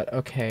I got.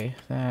 Okay,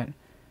 that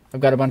I've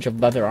got a bunch of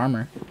leather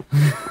armor.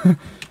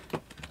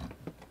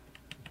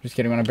 Just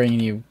kidding, when I'm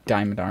bringing you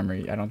diamond armor,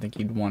 I don't think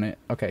you'd want it.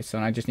 Okay, so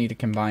I just need to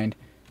combine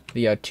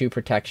the 2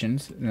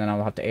 protections, and then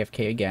I'll have to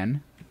AFK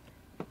again.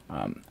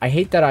 I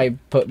hate that I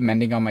put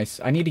mending on my...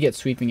 I need to get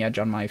sweeping edge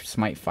on my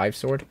Smite 5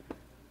 sword.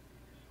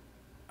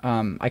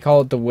 I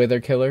call it the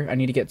Wither Killer. I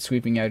need to get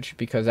sweeping edge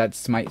because that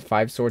Smite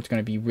 5 sword's going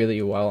to be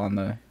really well on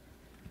the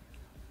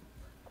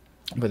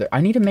Wither.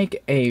 I need to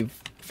make a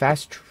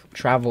fast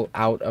travel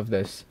out of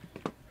this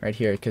right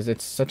here because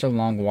it's such a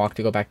long walk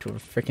to go back to a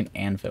freaking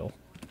anvil.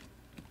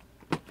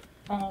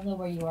 I don't know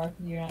where you are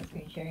because you're not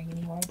screen sharing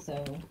anymore,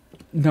 so...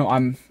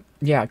 No,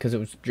 yeah, because it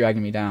was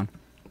dragging me down.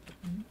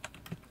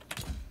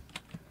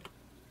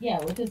 Yeah,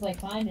 which is like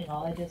fine and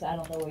all. I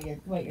don't know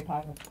what you're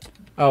talking about.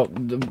 Oh,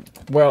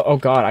 well, oh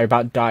god, I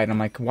about died. I'm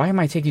like, why am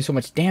I taking so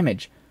much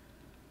damage?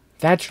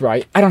 That's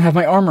right, I don't have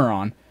my armor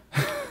on.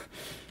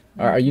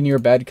 Are you near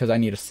bed? Because I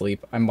need to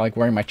sleep. I'm like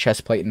wearing my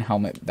chest plate and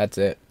helmet. That's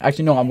it.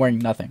 Actually, no, I'm wearing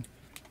nothing.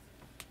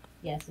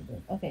 Yes, it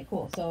did. Okay,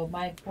 cool. So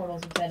my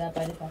portals are set up.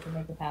 I just have to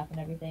make the path and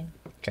everything.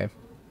 Okay.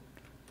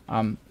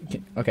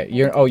 Okay,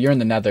 you're in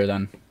the nether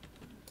then.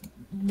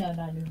 No,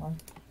 not anymore.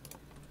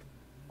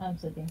 I'm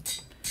sleeping.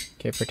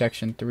 Okay,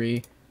 protection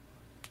 3.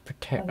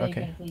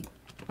 Okay. Sleep.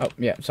 Oh,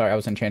 yeah, sorry, I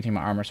was enchanting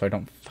my armor so I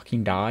don't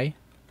fucking die.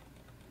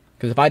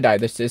 Because if I die,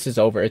 this is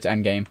over. It's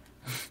endgame.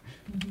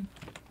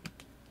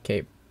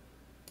 Okay.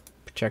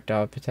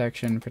 Projectile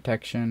protection.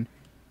 Protection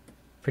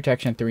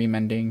 3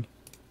 mending.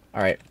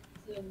 Alright.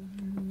 So,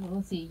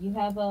 let's see. You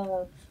have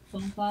a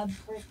stone slab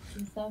bricks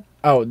and stuff?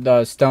 Oh,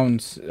 the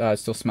stone's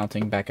still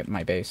smelting back at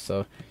my base,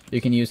 so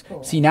you can use...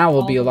 Cool. See, now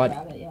it'll be a lot...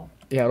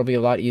 Yeah, it'll be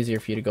a lot easier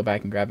for you to go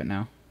back and grab it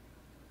now.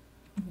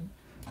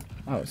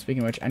 Oh,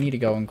 speaking of which, I need to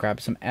go and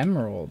grab some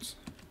emeralds.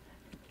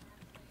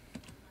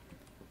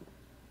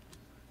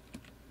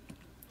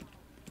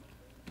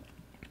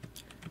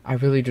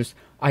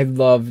 I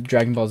love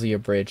Dragon Ball Z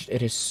Abridged.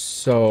 It is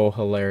so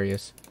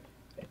hilarious.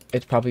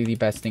 It's probably the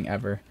best thing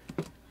ever.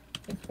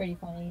 It's pretty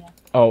funny, yeah.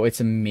 Oh,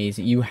 it's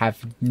amazing. You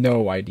have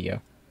no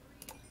idea.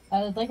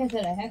 Like I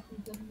said, I have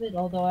seen some of it,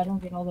 although I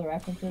don't get all the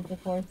references,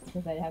 of course,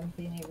 because I haven't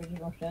seen the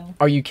original show.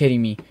 Are you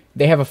kidding me?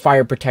 They have a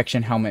fire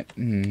protection helmet.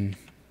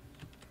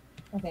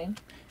 Okay.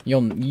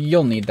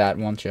 You'll need that,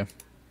 won't you?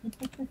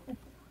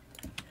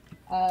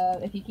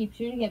 If you keep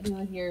shooting at me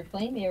with your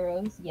flame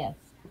arrows, yes.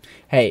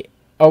 Hey,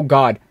 oh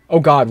god,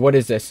 what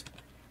is this?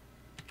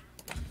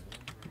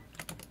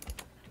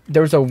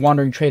 There's a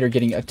wandering trader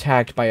getting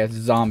attacked by a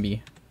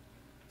zombie.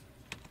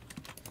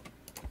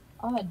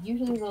 Odd,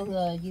 usually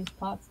they'll use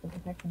pots to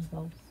protect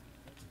themselves.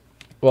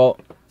 Well,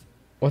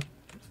 what?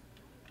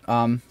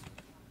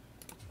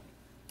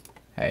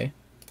 Hey.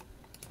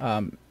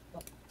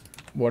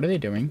 What are they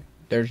doing?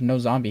 There's no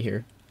zombie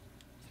here.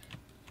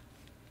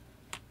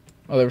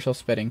 Oh, they were still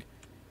spitting.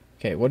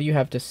 Okay, what do you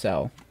have to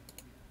sell?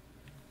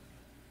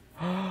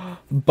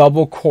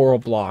 Bubble coral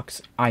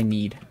blocks. I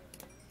need.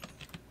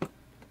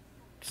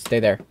 Stay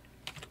there.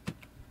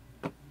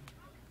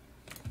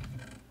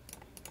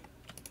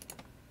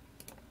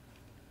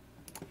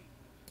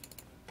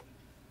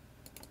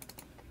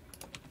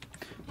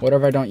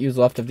 Whatever I don't use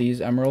left of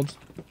these emeralds,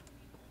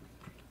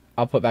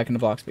 I'll put back in the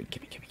blocks. But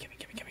gimme.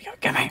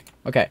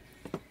 Okay.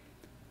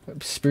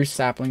 Spruce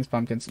saplings,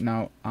 pumpkins.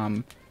 No,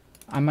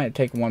 I might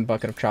take 1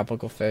 bucket of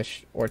tropical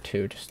fish or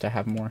 2 just to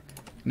have more.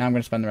 Now I'm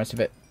gonna spend the rest of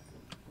it.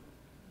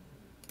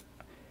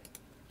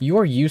 You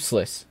are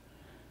useless.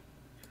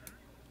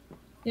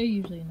 They're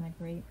usually not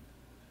great.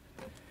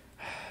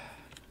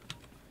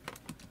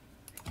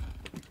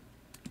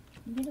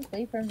 You can just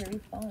wait for them to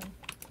respawn.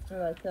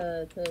 Or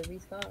to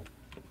restock.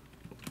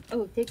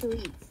 Oh, take the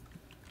leads.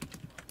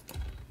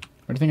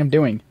 What do you think I'm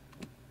doing?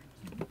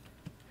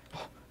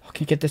 Oh,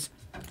 can you get this?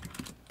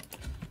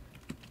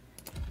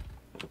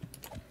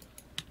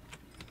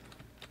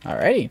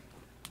 Alrighty.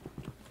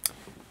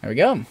 There we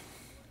go.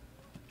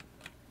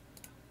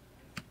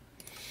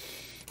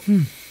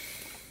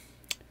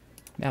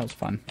 That was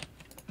fun.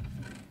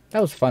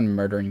 That was fun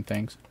murdering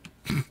things.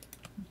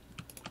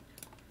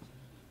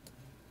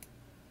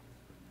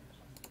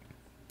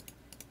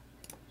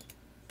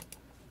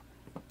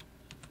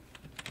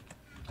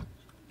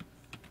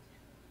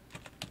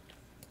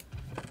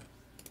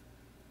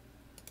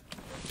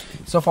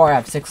 So far, I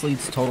have 6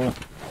 leads total.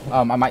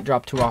 I might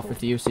drop 2 off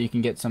with you so you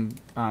can get some.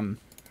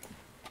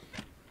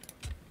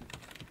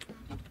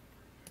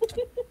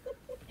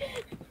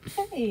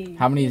 Hey.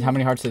 How many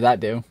hearts did that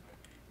do?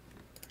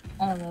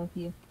 I don't know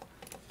if you.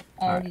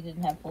 I already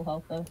didn't have full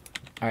health though.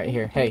 All right,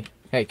 here. Hey,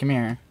 come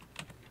here.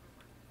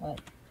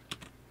 What?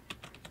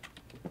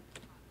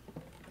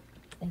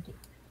 Thank you.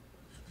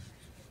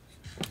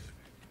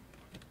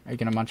 Are you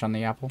gonna munch on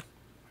the apple?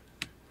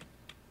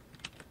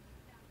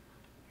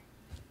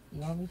 You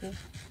want me to?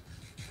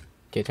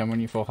 Okay, tell me when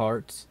you full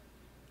hearts.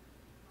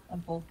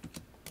 I'm full.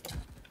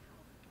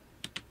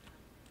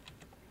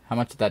 How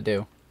much did that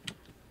do?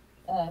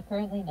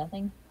 Currently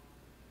nothing.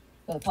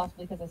 But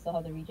possibly because I still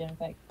have the regen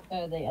effect,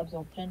 the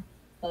absorption.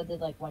 So I did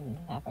like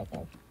 1.5 right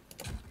there.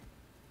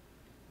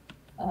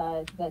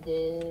 That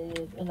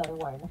did another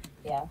 1.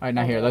 Yeah. All right,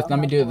 now here. Let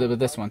me do it with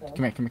this one.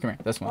 Come here.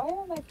 This one.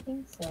 Why am I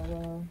pink so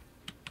low?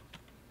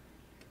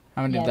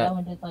 How many Yeah, did that that?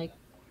 one did like,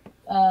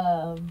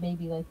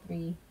 maybe like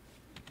 3.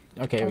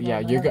 Okay, Oh,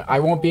 yeah, no, you're. no, I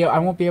won't be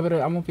able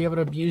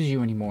to abuse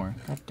you anymore.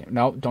 God damn.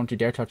 No, don't you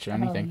dare touch Oh,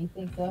 anything. you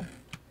think so?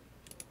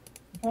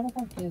 I'm trying to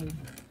find food.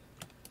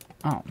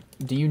 Oh,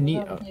 do you need?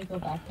 I'm gonna go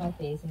back to my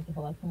base and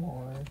collect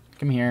more.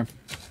 Come here.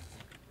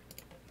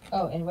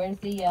 Oh, and where's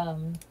the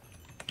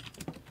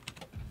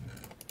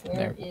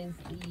There. is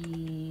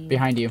the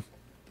Behind you.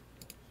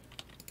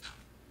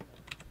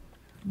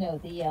 No,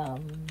 the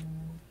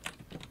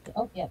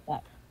oh yeah,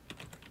 that.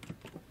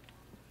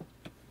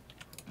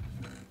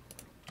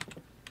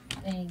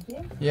 Thank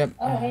you. Yep.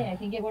 Oh hey, I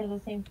can get one of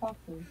those same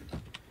boxes.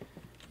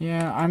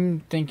 Yeah, I'm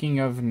thinking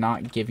of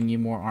not giving you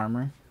more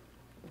armor.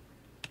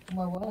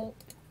 More what?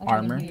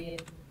 Armor.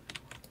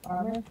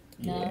 Armor?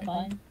 No, Yeah.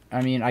 fine.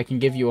 I mean, I can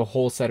give you a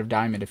whole set of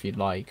diamond if you'd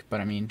like, but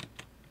I mean.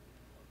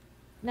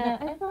 Nah,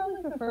 I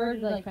probably prefer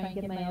to like try and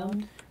get my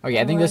own. Okay,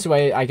 I think this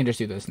way I can just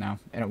do this now,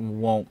 and it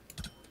won't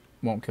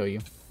kill you.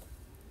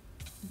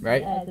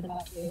 Right? I did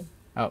about to.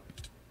 Oh.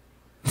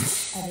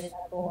 I did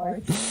that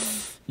before.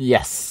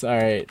 Yes. All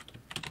right.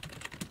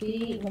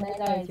 See, when I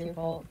die, it's your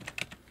fault.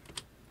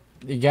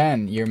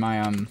 Again, you're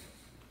my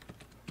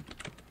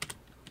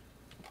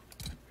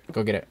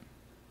Go get it.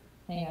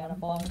 Hang on, I'm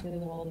falling through the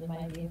wall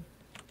behind you.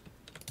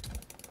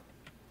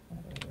 Oh,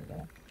 there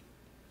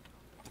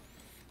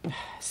we go.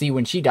 See,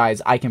 when she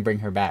dies, I can bring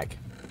her back,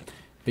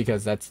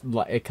 because it's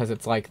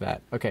like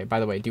that. Okay. By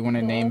the way, do you want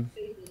to name?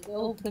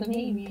 Well, the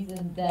main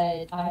reason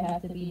that I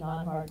have to be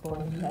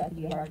non-hardcore and you have to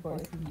be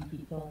hardcore is because you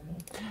keep killing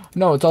me.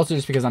 No, it's also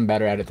just because I'm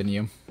better at it than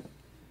you.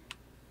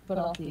 But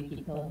also you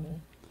keep killing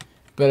me.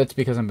 But it's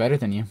because I'm better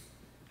than you.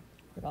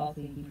 But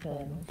also you keep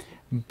killing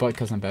me. But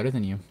because I'm better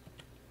than you.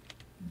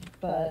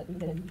 But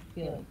because you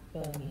feel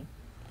like killing me.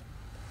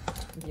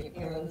 With your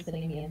arrows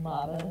sending me in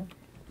lava.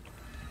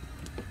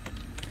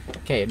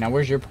 Okay, now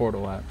where's your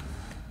portal at?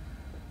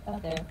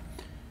 Up there.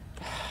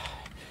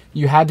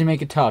 You had to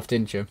make it tough,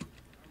 didn't you?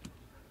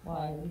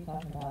 Why? What are you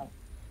talking about?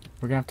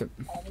 We're gonna have to.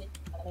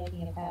 I'm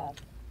making a path.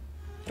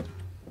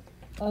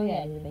 Oh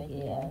yeah, I did make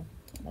a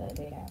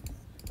big axe.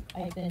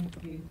 I've been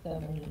through so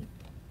many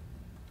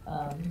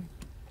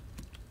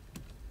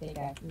big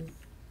axes.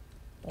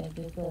 Like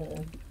just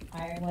the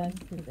iron ones,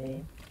 because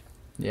they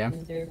Yeah.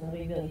 they're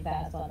really really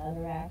fast on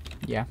other axe.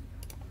 Yeah.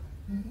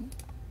 Mm-hmm.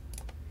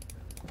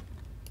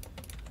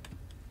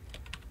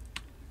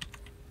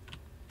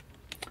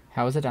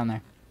 How is it down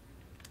there?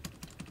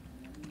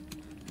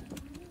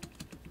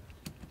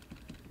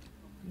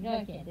 You know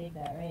I can't dig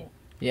that, right?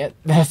 Yeah,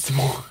 that's the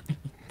point.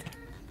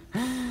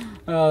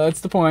 Oh,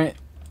 that's the point.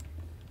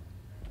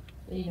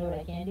 But you know what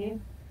I can do?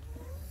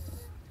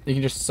 You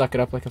can just suck it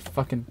up like a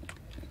fucking.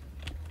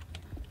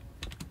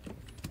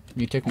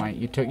 You took my.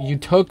 You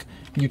took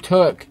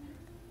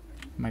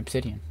my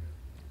obsidian.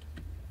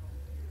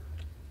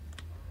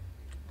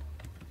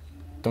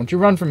 Don't you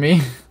run from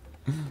me.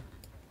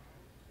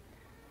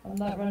 I'm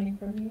not running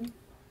from you.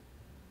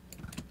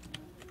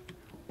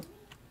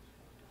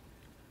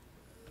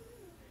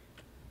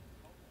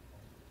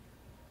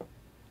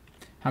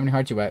 How many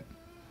hearts you at?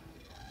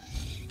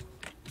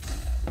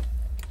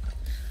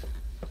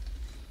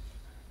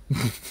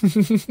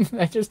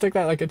 I just took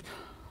that like a.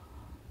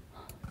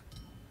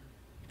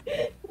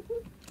 Hey,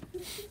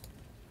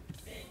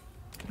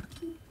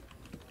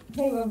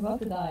 we're about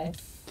to die.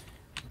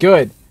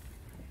 Good.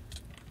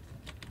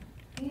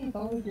 It's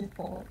always your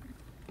fault.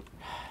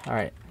 All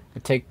right.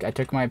 I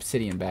took my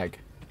obsidian bag.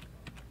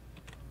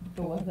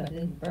 The ones that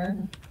didn't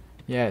burn.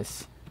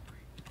 Yes.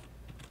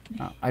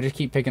 I just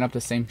keep picking up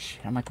the same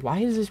shit. I'm like, why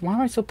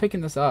am I still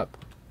picking this up?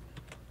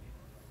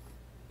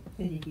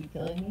 Because you keep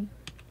killing me?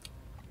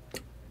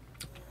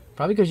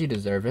 Probably because you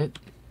deserve it.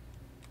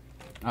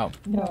 Oh.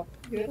 No.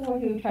 You're the one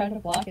who tried to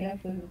block it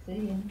up with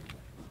obsidian.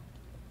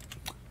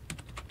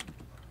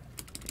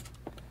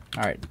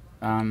 Alright.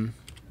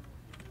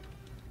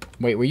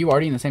 Wait, were you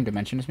already in the same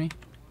dimension as me?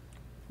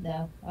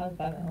 No, I was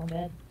by my own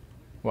bed.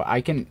 Well,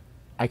 I can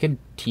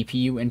TP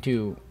you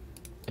into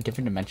a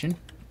different dimension?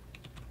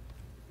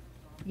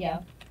 Yeah.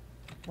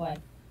 Why?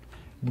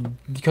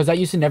 Because that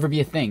used to never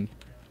be a thing.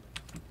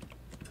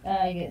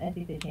 I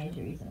think they changed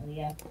it recently,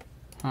 yeah.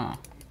 Huh.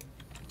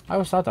 I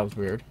always thought that was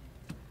weird.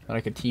 That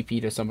I could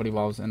TP to somebody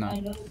while I was in I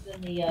a... know it's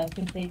in the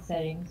config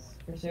settings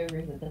for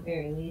servers at the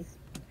very least.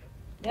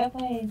 You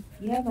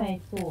have my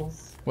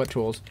tools. What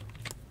tools?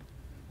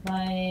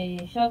 My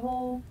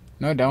shovel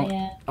No, don't.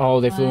 and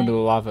Oh, they flew into the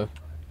my... lava.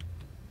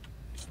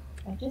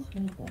 I just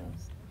made those.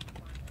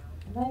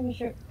 I'm not even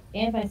sure.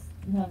 And my...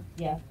 No,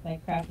 yeah, my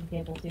crafting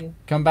table too.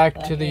 Come back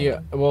But to the...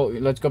 well,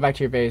 let's go back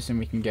to your base and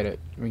we can get it.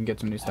 We can get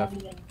some new stuff.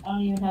 I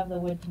don't even have the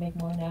wood to make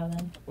more now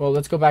then. Well,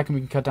 let's go back and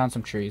we can cut down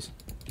some trees.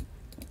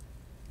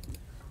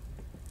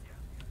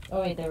 Oh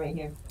wait, they're right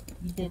here.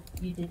 You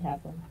did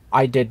have them.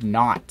 I did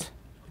not.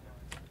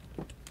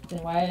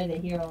 Then why are they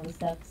here on the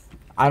steps?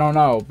 I don't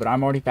know, but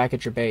I'm already back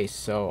at your base,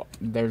 so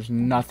there's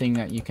nothing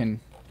that you can...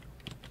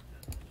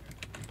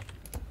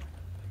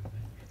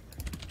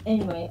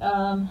 Anyway,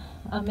 I'm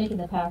making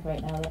the path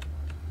right now.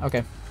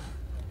 Okay.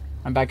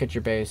 I'm back at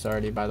your base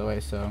already, by the way,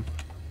 so...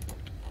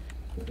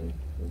 I'm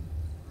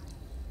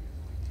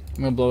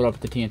gonna blow it up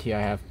with the TNT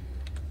I have.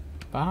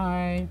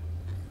 Bye!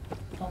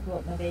 Don't blow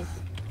up my base.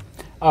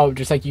 Oh,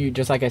 just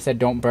like I said,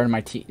 don't burn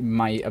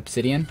my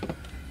obsidian.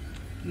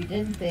 You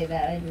didn't say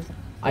that,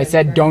 I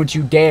said don't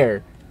you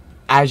dare!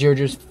 As you're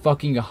just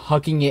fucking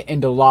hucking it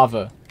into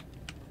lava.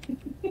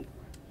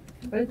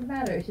 What does it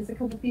matter? It's just a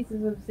couple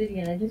pieces of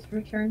obsidian. I just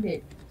returned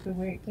it to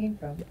where it came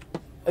from.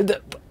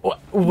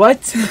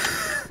 What?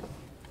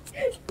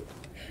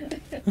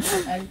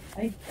 I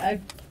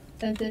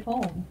sent it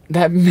home.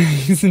 That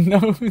makes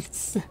no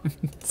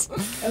sense.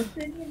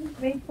 Obsidian is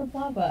made from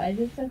lava. I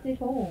just sent it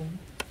home.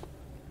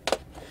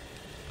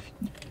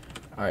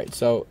 Alright,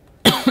 so...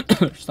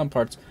 some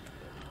parts...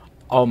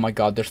 Oh my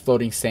god, there's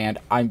floating sand.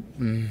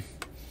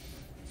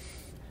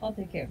 I'll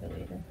take care of it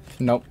later.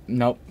 Nope.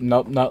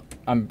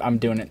 I'm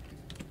doing it.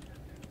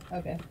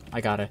 Okay.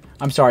 I got it.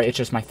 I'm sorry, it's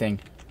just my thing.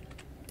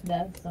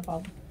 That's no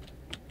problem.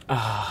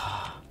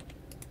 Ah.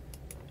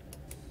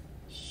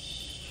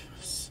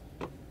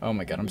 Oh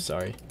my god, I'm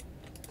sorry.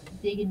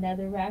 Dig a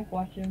nether rack,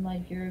 watching my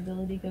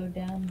durability go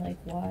down, like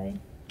why?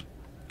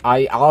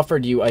 I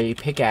offered you a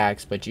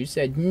pickaxe, but you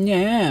said,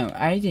 no,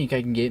 I think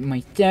I can get it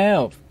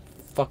myself.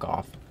 Fuck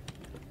off.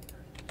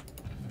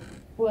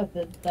 What,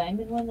 the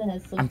diamond one that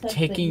has I'm slip text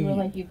taking... that you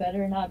were like, you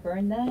better not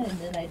burn that, and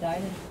then I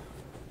died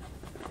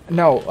in...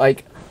 No,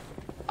 like,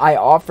 I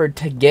offered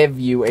to give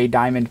you a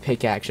diamond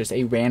pickaxe, just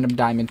a random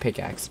diamond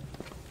pickaxe.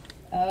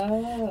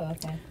 Oh,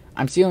 okay.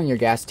 I'm stealing your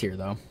gas tier,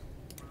 though.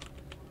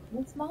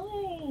 It's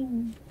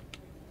mine!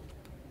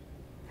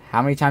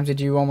 How many times did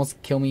you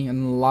almost kill me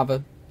in the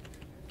lava?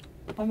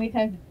 How many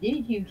times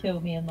did you kill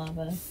me in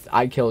lava?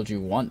 I killed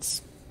you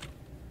once.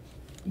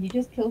 You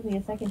just killed me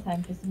a second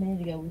time just a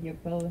minute ago with your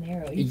bow and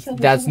arrow. You killed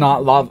me That's so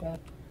not many times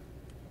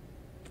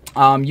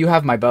lava. You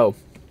have my bow.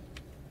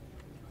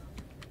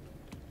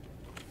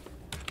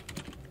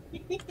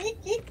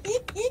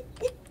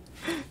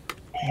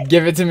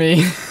 Give it to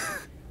me.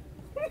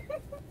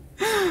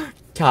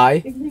 Kai.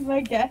 Give me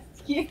my gas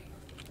here.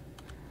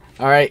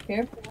 Alright.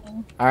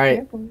 Careful. Alright.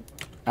 Careful.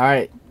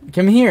 Alright.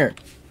 Come here.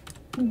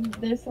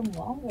 There's some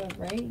lava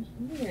right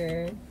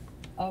here.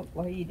 Oh,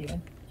 what are you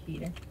doing?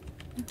 Cheater.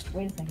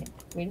 Wait a second.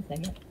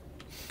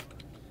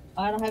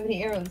 Oh, I don't have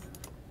any arrows.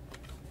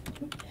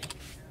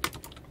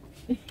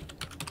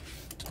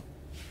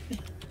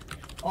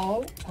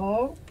 Oh.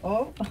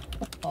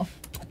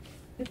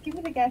 Just give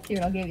me the gas here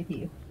and I'll give it to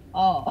you.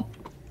 Oh.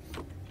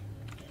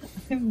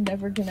 I'm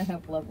never gonna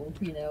have levels,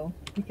 you know,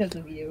 because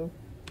of you.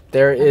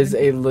 There is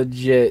a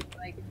legit...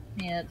 I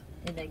can't,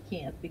 and I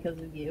can't because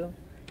of you.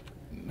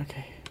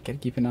 Okay, gotta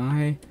keep an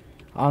eye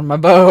on my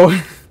bow.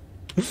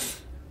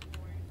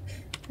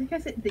 Like I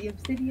said, the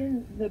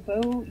obsidian, the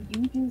bow,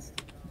 you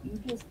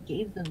just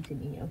gave them to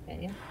me,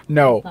 okay?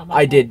 No,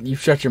 I didn't. You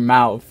shut your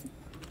mouth.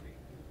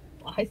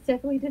 I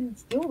definitely didn't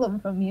steal them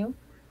from you.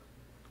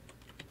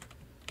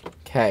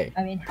 Okay.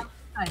 I mean, how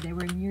they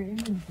were in your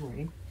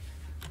inventory.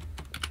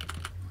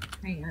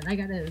 Hang on, I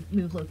gotta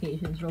move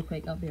locations real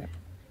quick. I'll be right.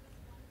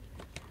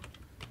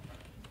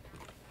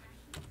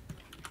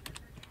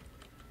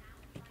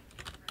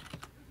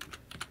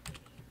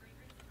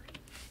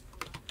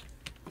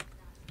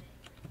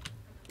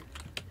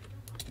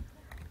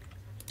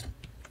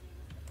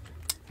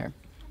 Here.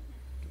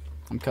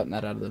 I'm cutting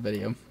that out of the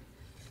video.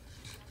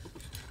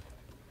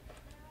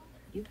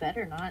 You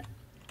better not.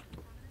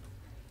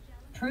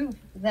 Prove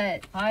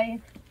that I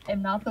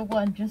am not the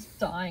one just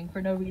dying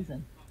for no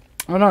reason.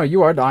 Oh no,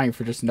 you are dying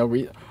for just no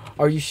reason.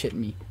 Are you shitting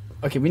me?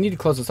 Okay, we need to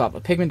close this off.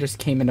 A pigman just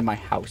came into my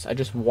house. I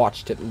just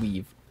watched it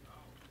leave.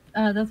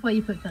 That's why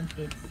you put fence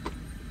gates.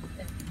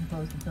 It's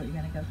enclosed until you're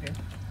gonna go through.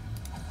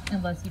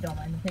 Unless you don't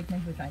mind the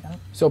pigmen, which I don't.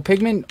 So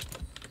pigman...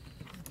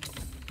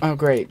 Oh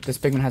great, this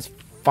pigman has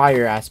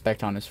fire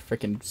aspect on his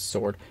freaking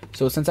sword.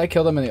 So since I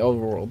killed them in the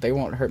overworld, they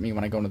won't hurt me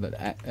when I go into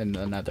the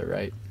nether,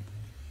 right?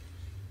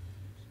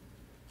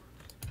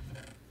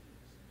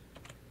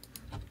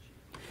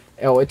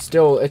 Oh, it's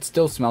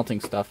still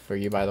smelting stuff for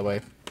you, by the way.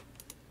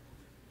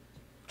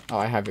 Oh,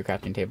 I have your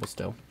crafting table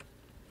still.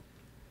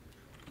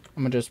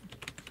 I'm gonna just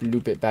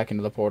loop it back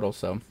into the portal,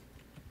 so.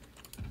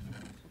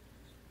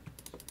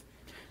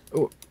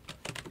 Oh,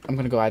 I'm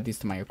gonna go add these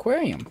to my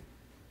aquarium.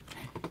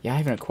 Yeah, I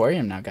have an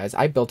aquarium now, guys.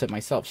 I built it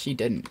myself. She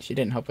didn't. She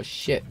didn't help us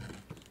shit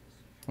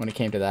when it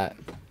came to that.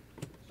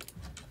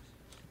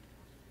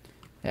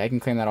 Yeah, I can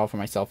claim that all for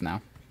myself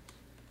now.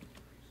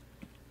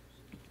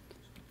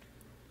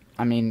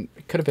 I mean,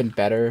 it could have been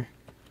better.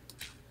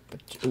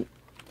 But, ooh.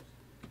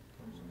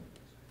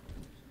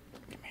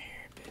 Come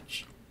here,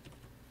 bitch.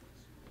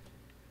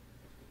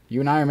 You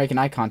and I are making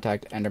eye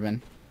contact,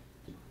 Enderman.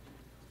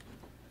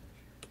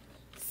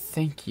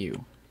 Thank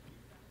you.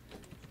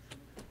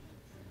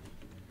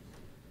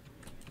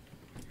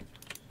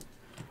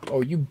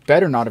 Oh, you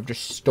better not have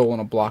just stolen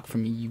a block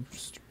from me, you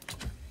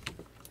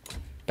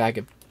bag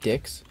of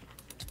dicks.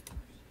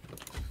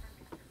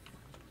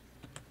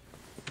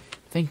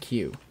 Thank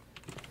you.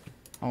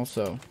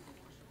 Also,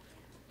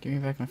 give me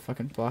back my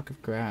fucking block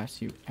of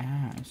grass, you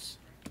ass.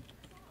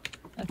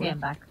 Okay, I'm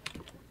back.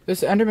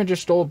 This Enderman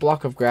just stole a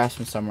block of grass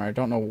from somewhere. I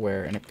don't know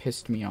where, and it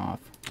pissed me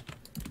off.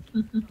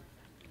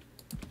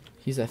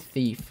 He's a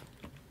thief.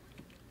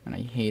 And I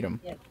hate him.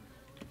 Yep.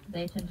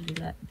 They tend to do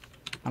that.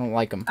 I don't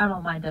like him. I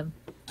don't mind them.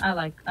 I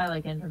like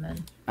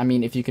Endermen. I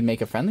mean, if you could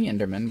make a friendly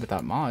Enderman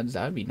without mods,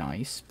 that would be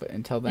nice. But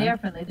until then... They are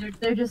friendly.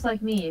 They're just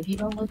like me. If you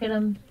don't look at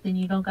them, then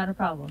you don't got a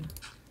problem.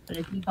 But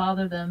if you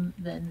bother them,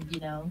 then,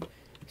 you know...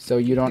 So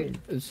you don't...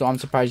 So I'm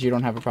surprised you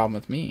don't have a problem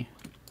with me.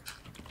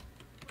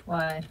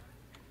 Why?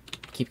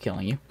 Keep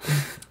killing you.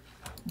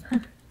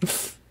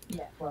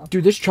 Yeah, well...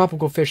 Dude, this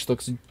tropical fish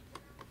looks...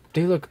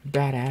 They look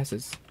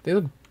badasses. They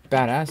look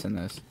badass in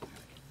this.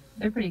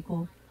 They're pretty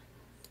cool.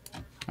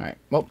 Alright,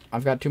 well,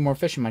 I've got 2 more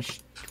fish in my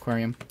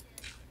aquarium.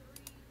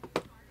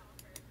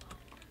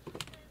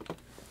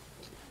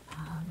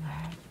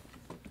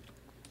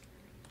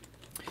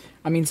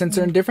 I mean, since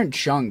they're in different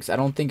chunks, I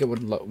don't think it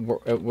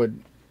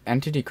would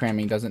entity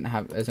cramming isn't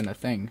a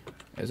thing,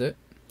 is it?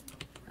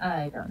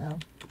 I don't know.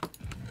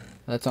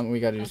 That's something we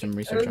got to do some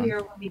research on. Earlier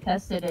when we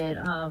tested it,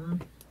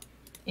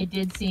 it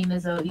did seem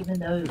as though even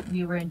though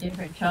we were in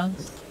different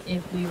chunks,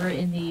 if we were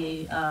in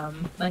the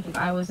like if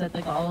I was at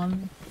the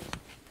golem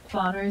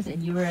spawners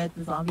and you were at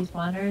the zombie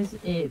spawners,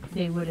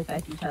 they would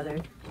affect each other,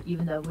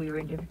 even though we were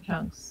in different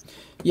chunks.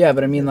 Yeah,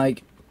 but I mean,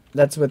 like,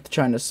 that's with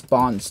trying to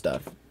spawn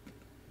stuff.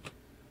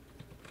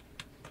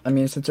 I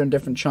mean, since they're in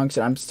different chunks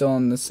and I'm still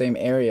in the same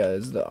area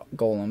as the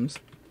golems,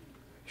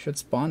 should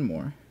spawn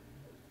more.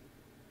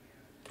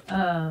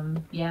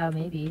 Yeah,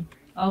 maybe.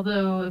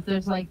 Although, if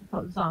there's, like,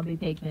 zombie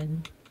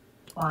pigmen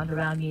spawned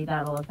around me,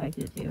 that'll affect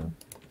it, too.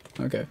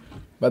 Okay.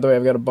 By the way,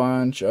 I've got a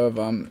bunch of,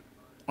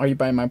 are you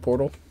by my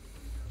portal?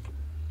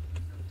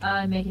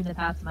 I'm making the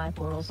path to my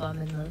portal, so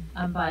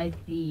I'm by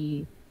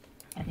the,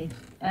 I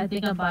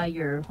think I'm by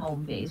your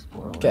home base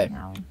portal right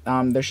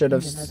now. There should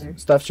have,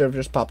 stuff should have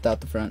just popped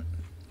out the front.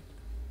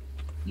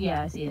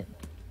 Yeah, I see it.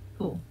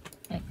 Cool.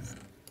 Thanks.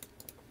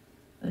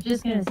 I was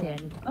just gonna say,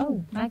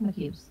 oh, magma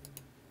cubes.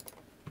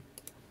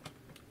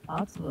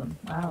 Lots of them.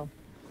 Wow.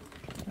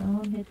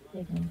 Don't hit the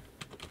pigman.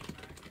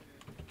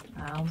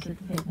 I almost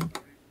hit the pigman.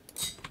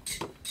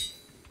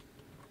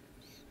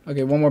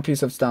 Okay, 1 more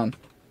piece of stone.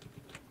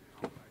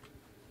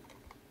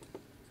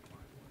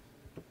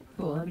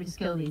 Cool. Let me just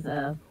kill these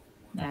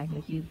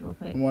magma cubes real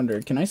quick. I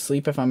wonder, can I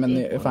sleep if I'm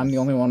the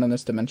only one in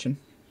this dimension?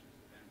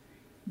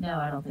 No,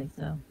 I don't think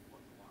so.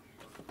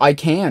 I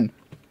can.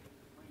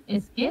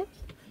 It's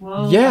gift?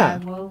 Whoa, yeah.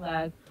 Lag, whoa,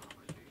 lag.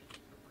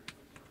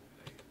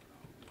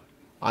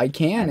 I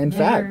can, in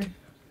fact.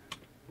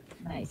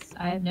 Nice.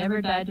 I have never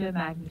died to a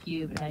magma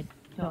cube, and I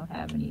don't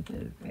have any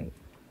food. Right.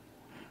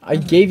 I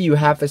gave you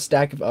half a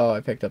stack of... Oh, I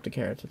picked up the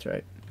carrots. That's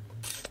right.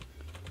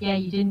 Yeah,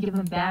 you didn't give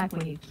them back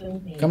when you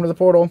killed me. Come to the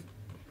portal.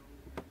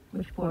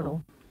 Which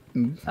portal?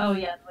 Mm. Oh,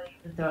 yeah, the one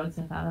you're throwing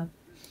stuff out of.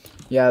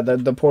 Yeah,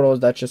 the portal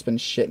that's just been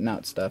shitting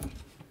out stuff.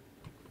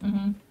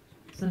 Mm-hmm.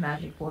 It's a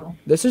magic portal.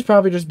 This has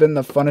probably just been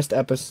the funnest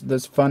episode,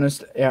 this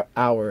funnest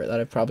hour that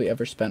I've probably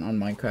ever spent on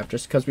Minecraft,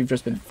 just because we've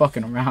just been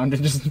fucking around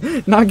and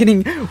just not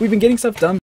getting... We've been getting stuff done.